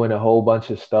doing a whole bunch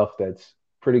of stuff that's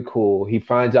pretty cool. He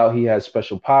finds out he has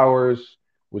special powers,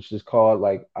 which is called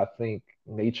like I think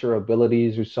nature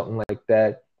abilities or something like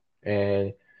that.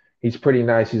 And he's pretty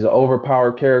nice. He's an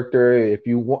overpowered character. If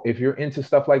you're into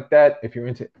stuff like that, if you're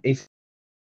into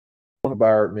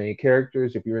overpowered main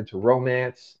characters, if you're into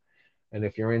romance, and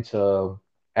if you're into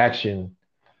action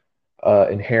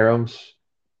and harems,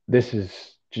 this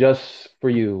is just for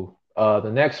you. The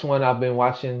next one I've been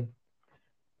watching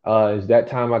is That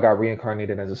Time I Got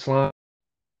Reincarnated as a Slime,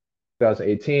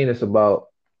 2018. It's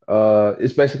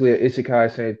basically an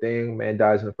isekai, same thing. Man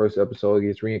dies in the first episode,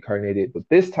 gets reincarnated, but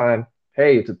this time,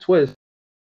 hey, it's a twist.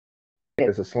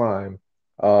 As a slime.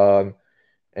 Um,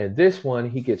 and this one,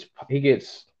 he gets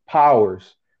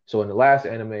powers. So in the last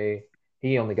anime,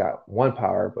 he only got one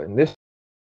power, but in this,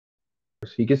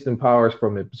 he gets them powers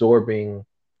from absorbing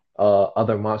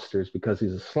other monsters because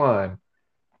he's a slime.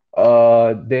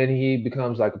 Then he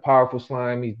becomes like a powerful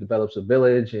slime. He develops a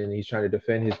village and he's trying to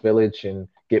defend his village and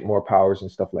get more powers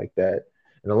and stuff like that.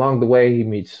 And along the way, he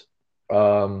meets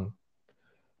um,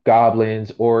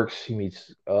 goblins, orcs. He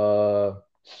meets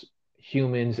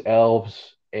humans,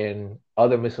 elves, and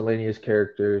other miscellaneous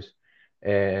characters.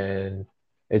 And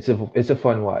it's a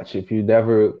fun watch. If you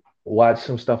never watched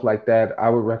some stuff like that, I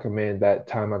would recommend That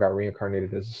Time I Got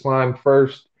Reincarnated as a Slime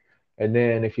first. And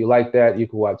then if you like that, you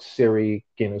can watch Siri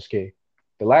Genosuke.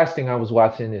 The last thing I was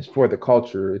watching is For the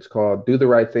Culture. It's called Do the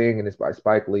Right Thing, and it's by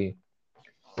Spike Lee.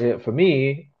 For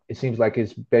me, it seems like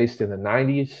it's based in the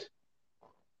 90s,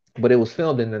 but it was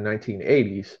filmed in the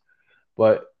 1980s.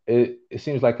 But it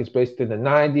seems like it's based in the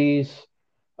 90s,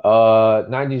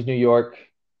 90s New York,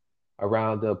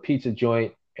 around a pizza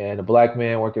joint and a black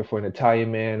man working for an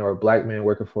Italian man or a black man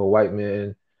working for a white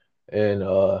man in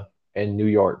in New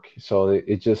York. So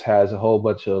it just has a whole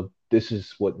bunch of this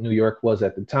is what New York was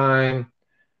at the time.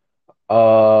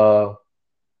 Uh,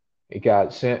 it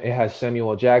has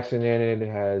Samuel Jackson in it. It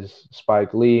has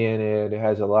Spike Lee in it. It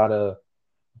has a lot of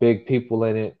big people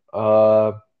in it.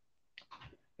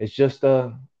 It's just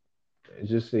a it's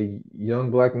just a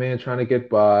young black man trying to get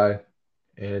by,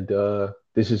 and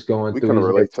this is going We through can his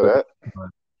relate to neighborhood. that.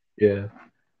 Yeah,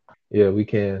 yeah, we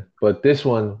can. But this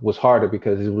one was harder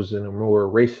because it was in a more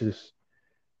racist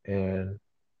and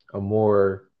a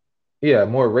more, yeah,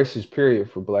 more racist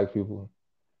period for black people.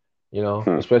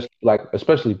 Hmm.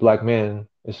 Especially black men.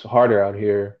 It's harder out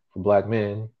here for black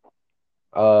men.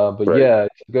 But Right. yeah,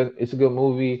 it's a good. It's a good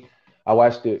movie. I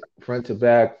watched it front to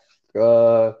back.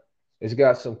 Uh, it's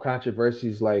got some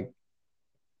controversies like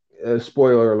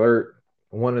spoiler alert,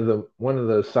 one of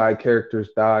the side characters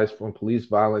dies from police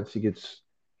violence. He gets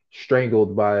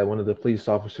strangled by one of the police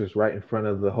officers right in front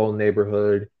of the whole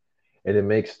neighborhood, and it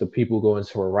makes the people go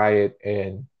into a riot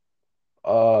and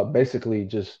basically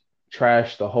just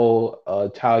trash the whole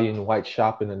Italian white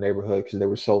shop in the neighborhood because they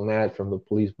were so mad from the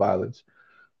police violence.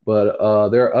 But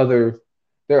there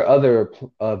are other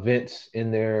events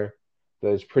in there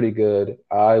that's pretty good.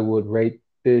 I would rate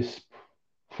this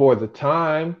for the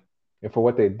time and for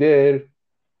what they did,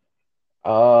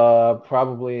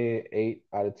 probably 8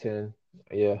 out of 10.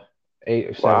 Yeah, 8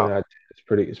 or 7 Wow, out of 10.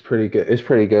 It's pretty good. It's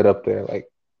pretty good up there. Like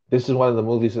this is one of the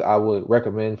movies that I would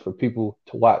recommend for people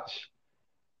to watch,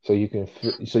 so you can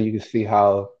see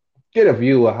how get a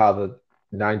view of how the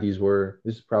 '90s were.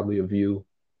 This is probably a view.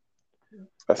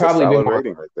 that's a Probably be solid more.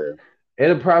 rating right there.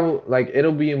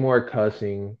 It'll be more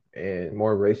cussing and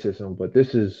more racism, but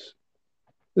this is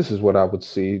what I would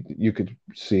see. You could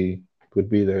see would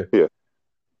be there. Yeah,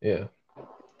 Yeah,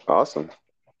 awesome.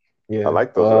 yeah. I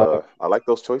like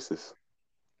those choices.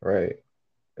 Right.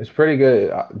 It's pretty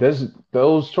good.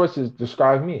 Those choices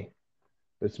describe me.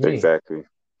 It's me. Exactly.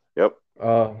 Yep.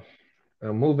 Uh,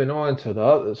 and moving on to the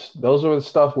others. Those are the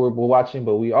stuff we're watching,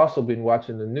 but we also been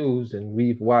watching the news, and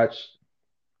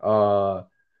uh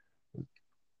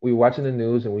we watching the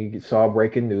news, and we saw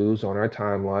breaking news on our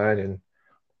timeline and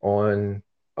on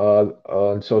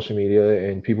on social media,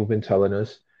 and people been telling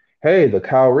us, hey, the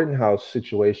Kyle Rittenhouse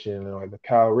situation or the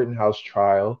Kyle Rittenhouse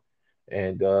trial,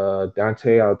 and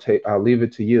Dante, I'll leave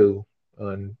it to you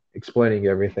on explaining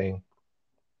everything.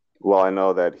 Well, I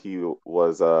know that he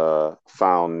was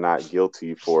found not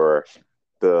guilty for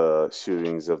the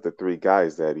shootings of the three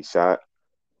guys that he shot.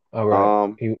 All right.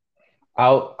 Um,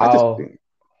 I just I'll think,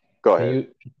 go can ahead.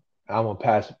 you I'm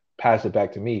gonna pass it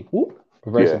back to me. Whoop,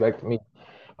 reverse it Yeah, back to me.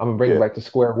 I'm gonna bring it yeah. back to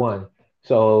square one.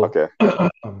 So Okay.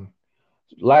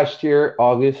 last year,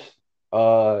 August,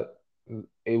 uh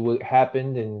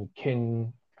happened in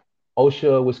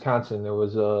Kenosha, Wisconsin. There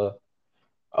was a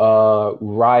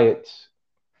riot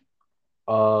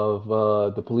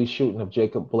of the police shooting of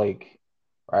Jacob Blake,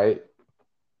 right?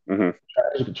 Hmm.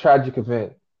 Tragic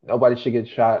event. Nobody should get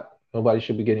shot. Nobody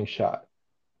should be getting shot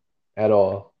at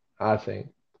all, I think.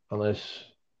 Unless,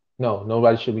 no,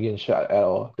 nobody should be getting shot at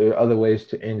all. There are other ways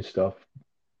to end stuff.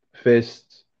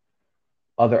 Fists,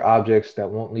 other objects that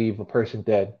won't leave a person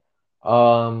dead.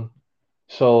 Um,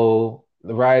 so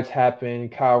the riots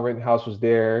happened. Kyle Rittenhouse was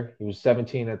there. He was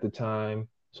 17 at the time,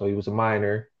 so he was a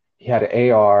minor. He had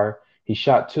an AR. He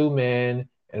shot two men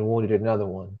and wounded another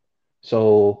one.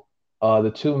 So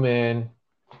the two men,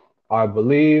 I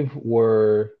believe,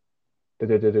 were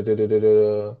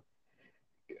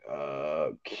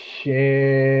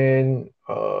Ken.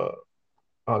 Hold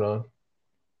on,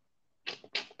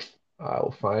 I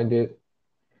will find it.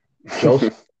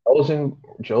 Joseph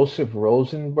Joseph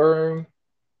Rosenberg.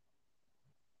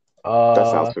 That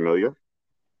sounds Uh, familiar.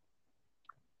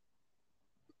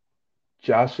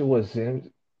 Joshua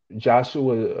Zim.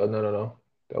 Joshua. No, no, no.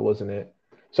 That wasn't it.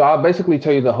 So I'll basically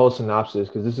tell you the whole synopsis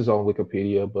because this is on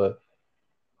Wikipedia. But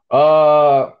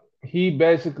he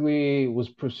basically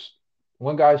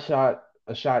one guy shot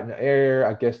a shot in the air.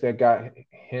 I guess that got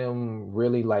him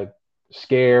really like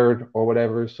scared or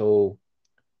whatever. So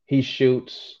he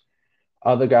shoots.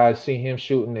 Other guys see him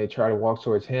shooting. They try to walk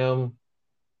towards him.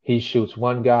 He shoots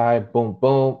one guy. Boom,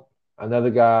 boom. Another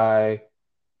guy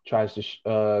tries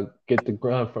to get the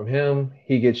gun from him.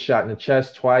 He gets shot in the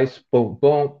chest twice. Boom,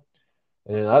 boom.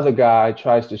 And then the other guy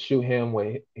tries to shoot him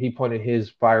when he pointed his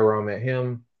firearm at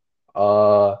him.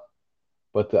 Uh,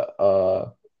 but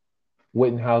the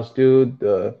Rittenhouse dude,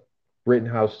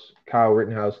 Kyle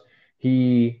Rittenhouse,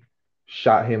 he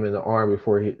shot him in the arm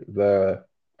before the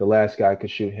last guy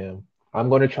could shoot him. I'm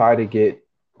going to try to get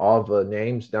all the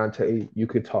names. Dante, you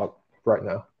could talk right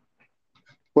now.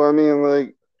 Well, I mean,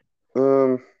 like,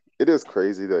 um, it is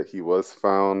crazy that he was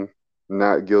found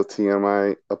not guilty, in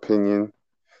my opinion.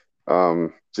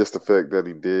 Just the fact that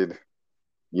he did,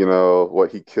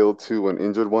 what he killed two and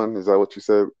injured one. Is that what you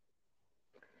said?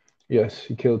 Yes,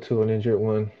 he killed two and injured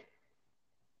one.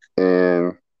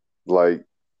 And like,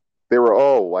 they were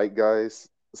all white guys.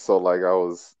 So like, I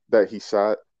was that he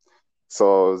shot.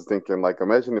 So I was thinking, like,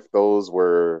 imagine if those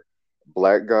were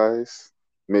black guys,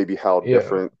 maybe how Yeah.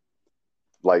 different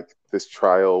like this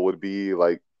trial would be,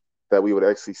 like that we would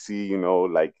actually see,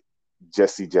 like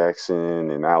Jesse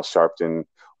Jackson and Al Sharpton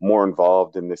more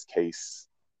involved in this case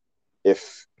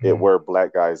if it Mhm. were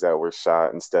black guys that were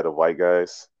shot instead of white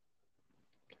guys.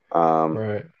 Um,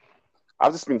 Right.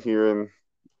 I've just been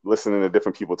listening to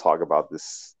different people talk about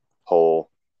this whole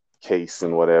case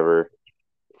and whatever,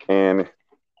 and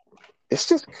it's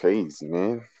just crazy,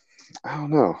 man. I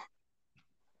don't know.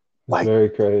 It's Like, very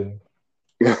crazy.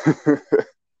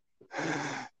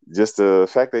 just the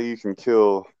fact that you can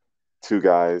kill two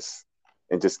guys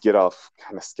and just get off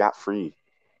kind of scot free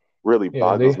really Yeah,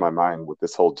 boggles my mind with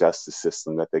this whole justice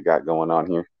system that they got going on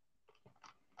here.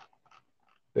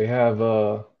 they have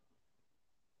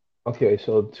okay,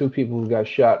 so two people who got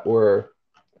shot were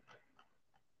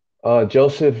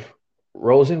Joseph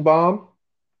Rosenbaum,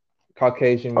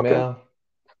 Caucasian Okay. male.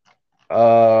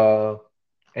 Uh,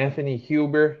 Anthony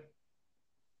Huber,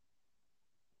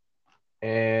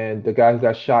 and the guy who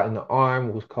got shot in the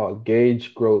arm was called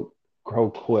Gage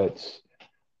Grokowitz.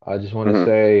 I just want to Hmm.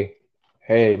 say,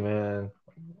 hey man,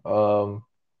 um,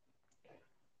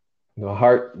 my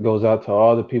heart goes out to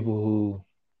all the people who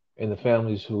and the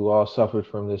families who all suffered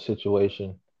from this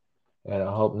situation, and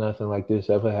I hope nothing like this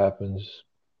ever happens.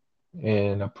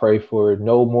 And I pray for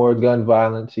no more gun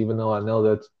violence, even though I know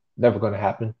that's never going to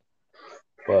happen.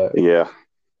 But Yeah.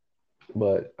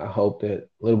 I hope that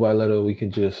little by little we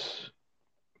can just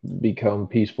become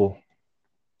peaceful.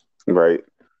 Right.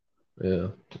 Yeah,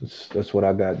 that's what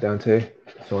I got, Dante.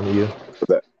 It's on to you.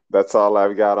 That that's all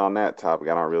I've got on that topic.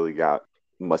 I don't really got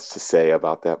much to say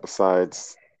about that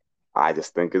besides I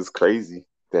just think it's crazy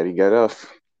that he got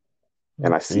off.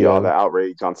 And I see all Yeah, the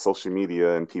outrage on social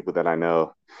media and people that I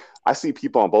know. I see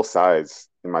people on both sides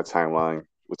in my timeline,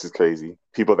 which is crazy.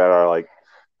 People that are like,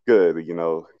 good,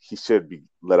 he should be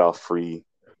let off free,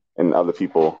 and other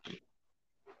people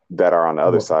that are on the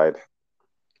other well, side.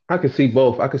 I could see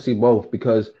both. I could see both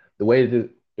because the way that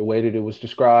it was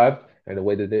described and the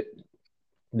way that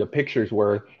the pictures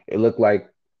were, it looked like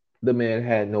the man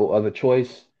had no other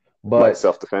choice Like but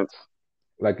self-defense.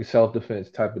 like a self-defense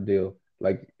type of deal.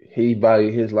 Like he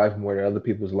valued his life more than other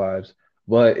people's lives,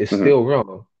 but it's Hmm. still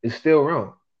wrong. It's still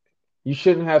wrong. You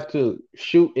shouldn't have to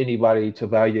shoot anybody to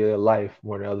value their life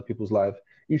more than other people's life.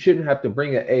 You shouldn't have to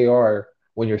bring an AR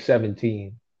when you're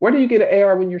 17. Where do you get an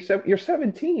AR when you're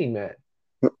 17, man?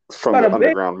 From About the a baby,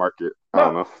 underground market. I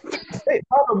don't about, know.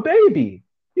 about a baby.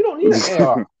 You don't need an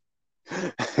AR.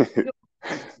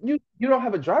 You don't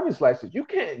have a driver's license. You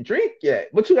can't drink yet,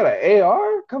 but you got an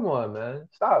AR? Come on, man.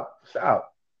 Stop.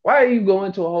 Why are you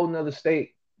going to a whole nother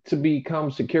state to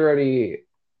become security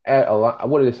at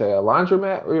what did they say, a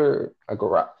laundromat or a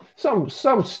garage? Some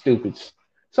stupid,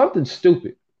 something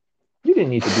stupid. You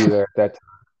didn't need to be there at that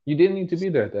time. You didn't need to be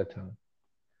there at that time.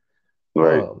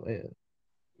 Right. Oh man,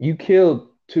 you killed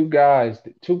two guys.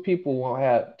 Two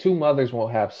mothers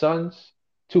won't have sons.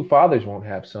 Two fathers won't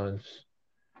have sons.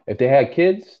 If they had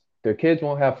kids, their kids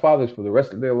won't have fathers for the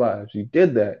rest of their lives. You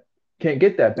did that. Can't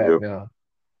get that back Yep. now.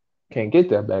 Can't get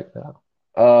that back now.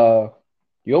 Uh,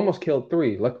 you almost killed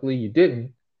three. Luckily, you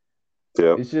didn't.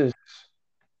 Yep. It's just,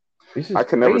 it's I just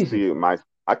could never crazy. see my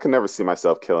I could never see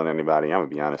myself killing anybody. I'm gonna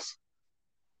be honest.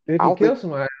 If I you don't think kill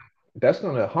somebody, that's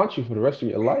gonna haunt you for the rest of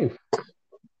your life.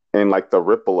 and like the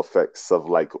ripple effects of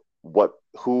like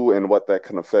who and what that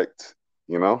can affect,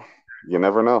 you know? You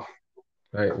never know.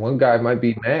 Right? One guy might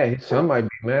be mad. His son might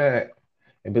be mad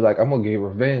and be like, "I'm gonna get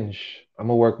revenge. I'm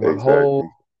gonna work my whole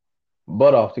Exactly.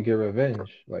 butt off to get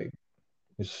revenge." Like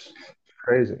it's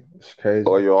crazy. It's Or crazy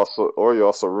you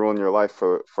also ruin your life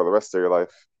for the rest of your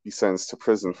life. Be sentenced to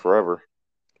prison forever.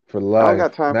 for I don't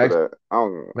got life. time for that. I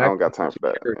don't got Maximum time for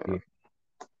that, man. security. Nope.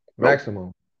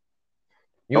 Maximum.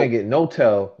 You ain't Nope.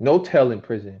 getting no tell in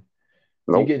prison.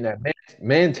 You Nope. getting that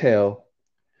man tell.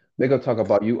 They gonna talk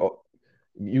about you.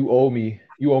 You owe me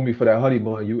for that honey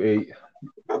bun you ate.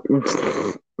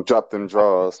 Drop them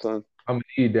draws, son. I'm gonna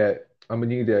need that. I'm gonna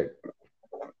need that.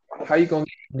 How you gonna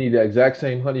need that exact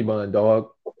same honey bun, dog?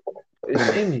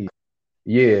 It's in you.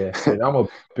 Yeah, and I'm gonna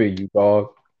pay you, dog.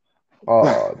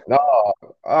 Oh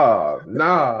nah,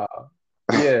 nah.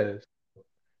 Yes,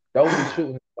 don't be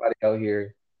shooting nobody out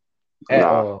here at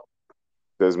Nah, all.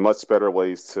 there's much better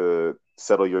ways to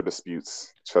settle your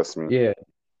disputes. Trust me. Yeah,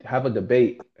 have a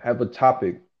debate, have a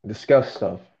topic, discuss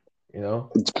stuff. You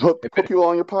know, Put if put people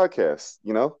on your podcast.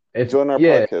 if Join our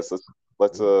yeah, podcast.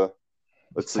 Let's uh let's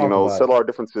let's talk about it. settle our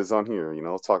differences on here.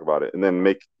 Talk about it, and then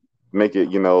make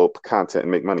it content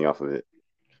and make money off of it.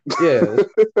 Yeah,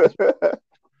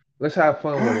 let's have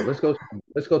fun with it.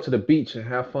 Let's go to the beach and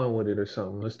have fun with it or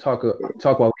something. Let's talk while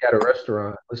we at a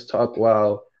restaurant. Let's talk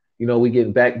while we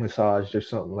getting back massaged or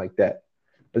something like that.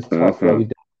 Let's talk while Hmm. we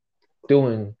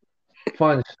doing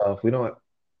fun stuff. We don't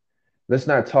Let's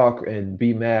not talk and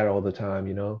be mad all the time.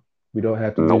 We don't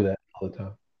have to do Nope. that all the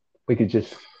time. We could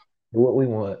just do what we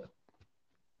want.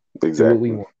 Do what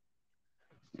we Exactly. want.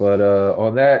 But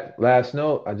on that last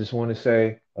note, I just want to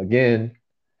say again,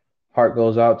 heart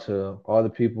goes out to all the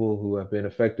people who have been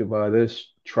affected by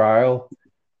this trial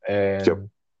Yep. and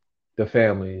the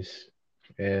families.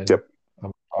 And Yep.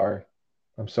 I'm sorry.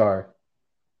 I'm sorry.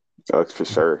 That's for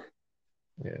sure.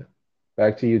 Yeah.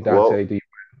 Back to you, Well, Dante. Do you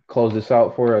close this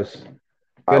out for us?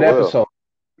 I Good will. episode.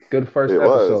 Good first It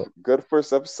was episode. good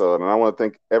first episode, and I want to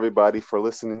thank everybody for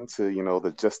listening to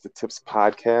the Just the Tips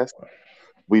podcast.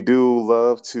 We do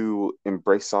love to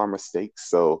embrace our mistakes,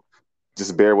 so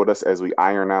just bear with us as we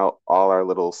iron out all our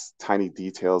little tiny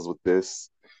details with this.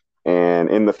 And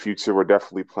in the future, we're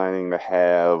definitely planning to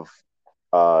have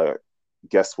uh,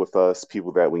 guests with us,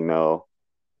 people that we know,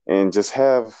 and just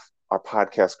have our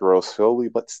podcast grow slowly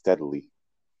but steadily.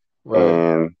 Right.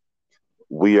 And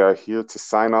we are here to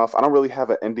sign off. I don't really have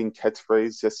an ending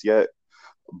catchphrase just yet,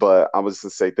 but I was just to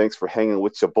say thanks for hanging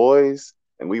with your boys,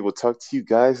 and we will talk to you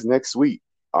guys next week.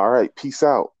 All right, peace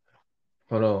out.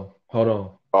 Hold on. Hold on.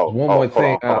 There's Oh, one oh, more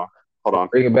thing. hold on.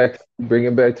 Bring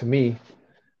it back to me.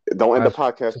 Don't end I the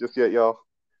podcast just yet, y'all.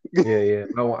 Yeah, yeah.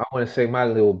 I want to say my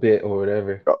little bit or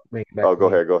whatever. Oh, Bring it back oh, to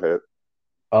me. go ahead.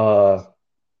 Uh,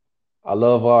 I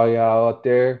love all y'all out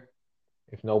there.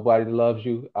 If nobody loves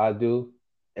you, I do.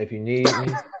 If you need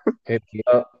me, hit me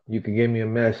up. You can give me a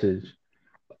message.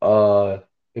 Uh,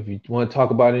 if you want to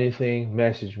talk about anything,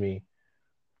 message me.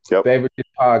 Yep, Favorite this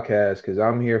podcast because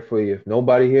I'm here for you. If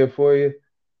nobody here for you,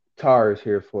 Tar is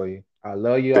here for you. I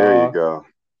love you there you all, go.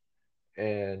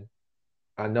 and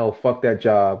I know fuck that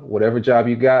job. Whatever job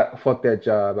you got, fuck that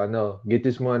job. I know. Get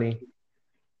this money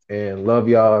and love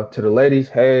y'all. To the ladies,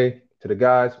 hey. To the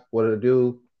guys, what to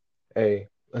do? Hey,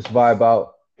 let's vibe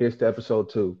out. Here's to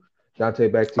episode 2. Dante,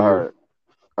 back to All you. right.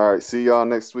 All right. See y'all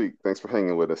next week. Thanks for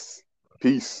hanging with us.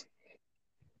 Peace.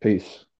 Peace.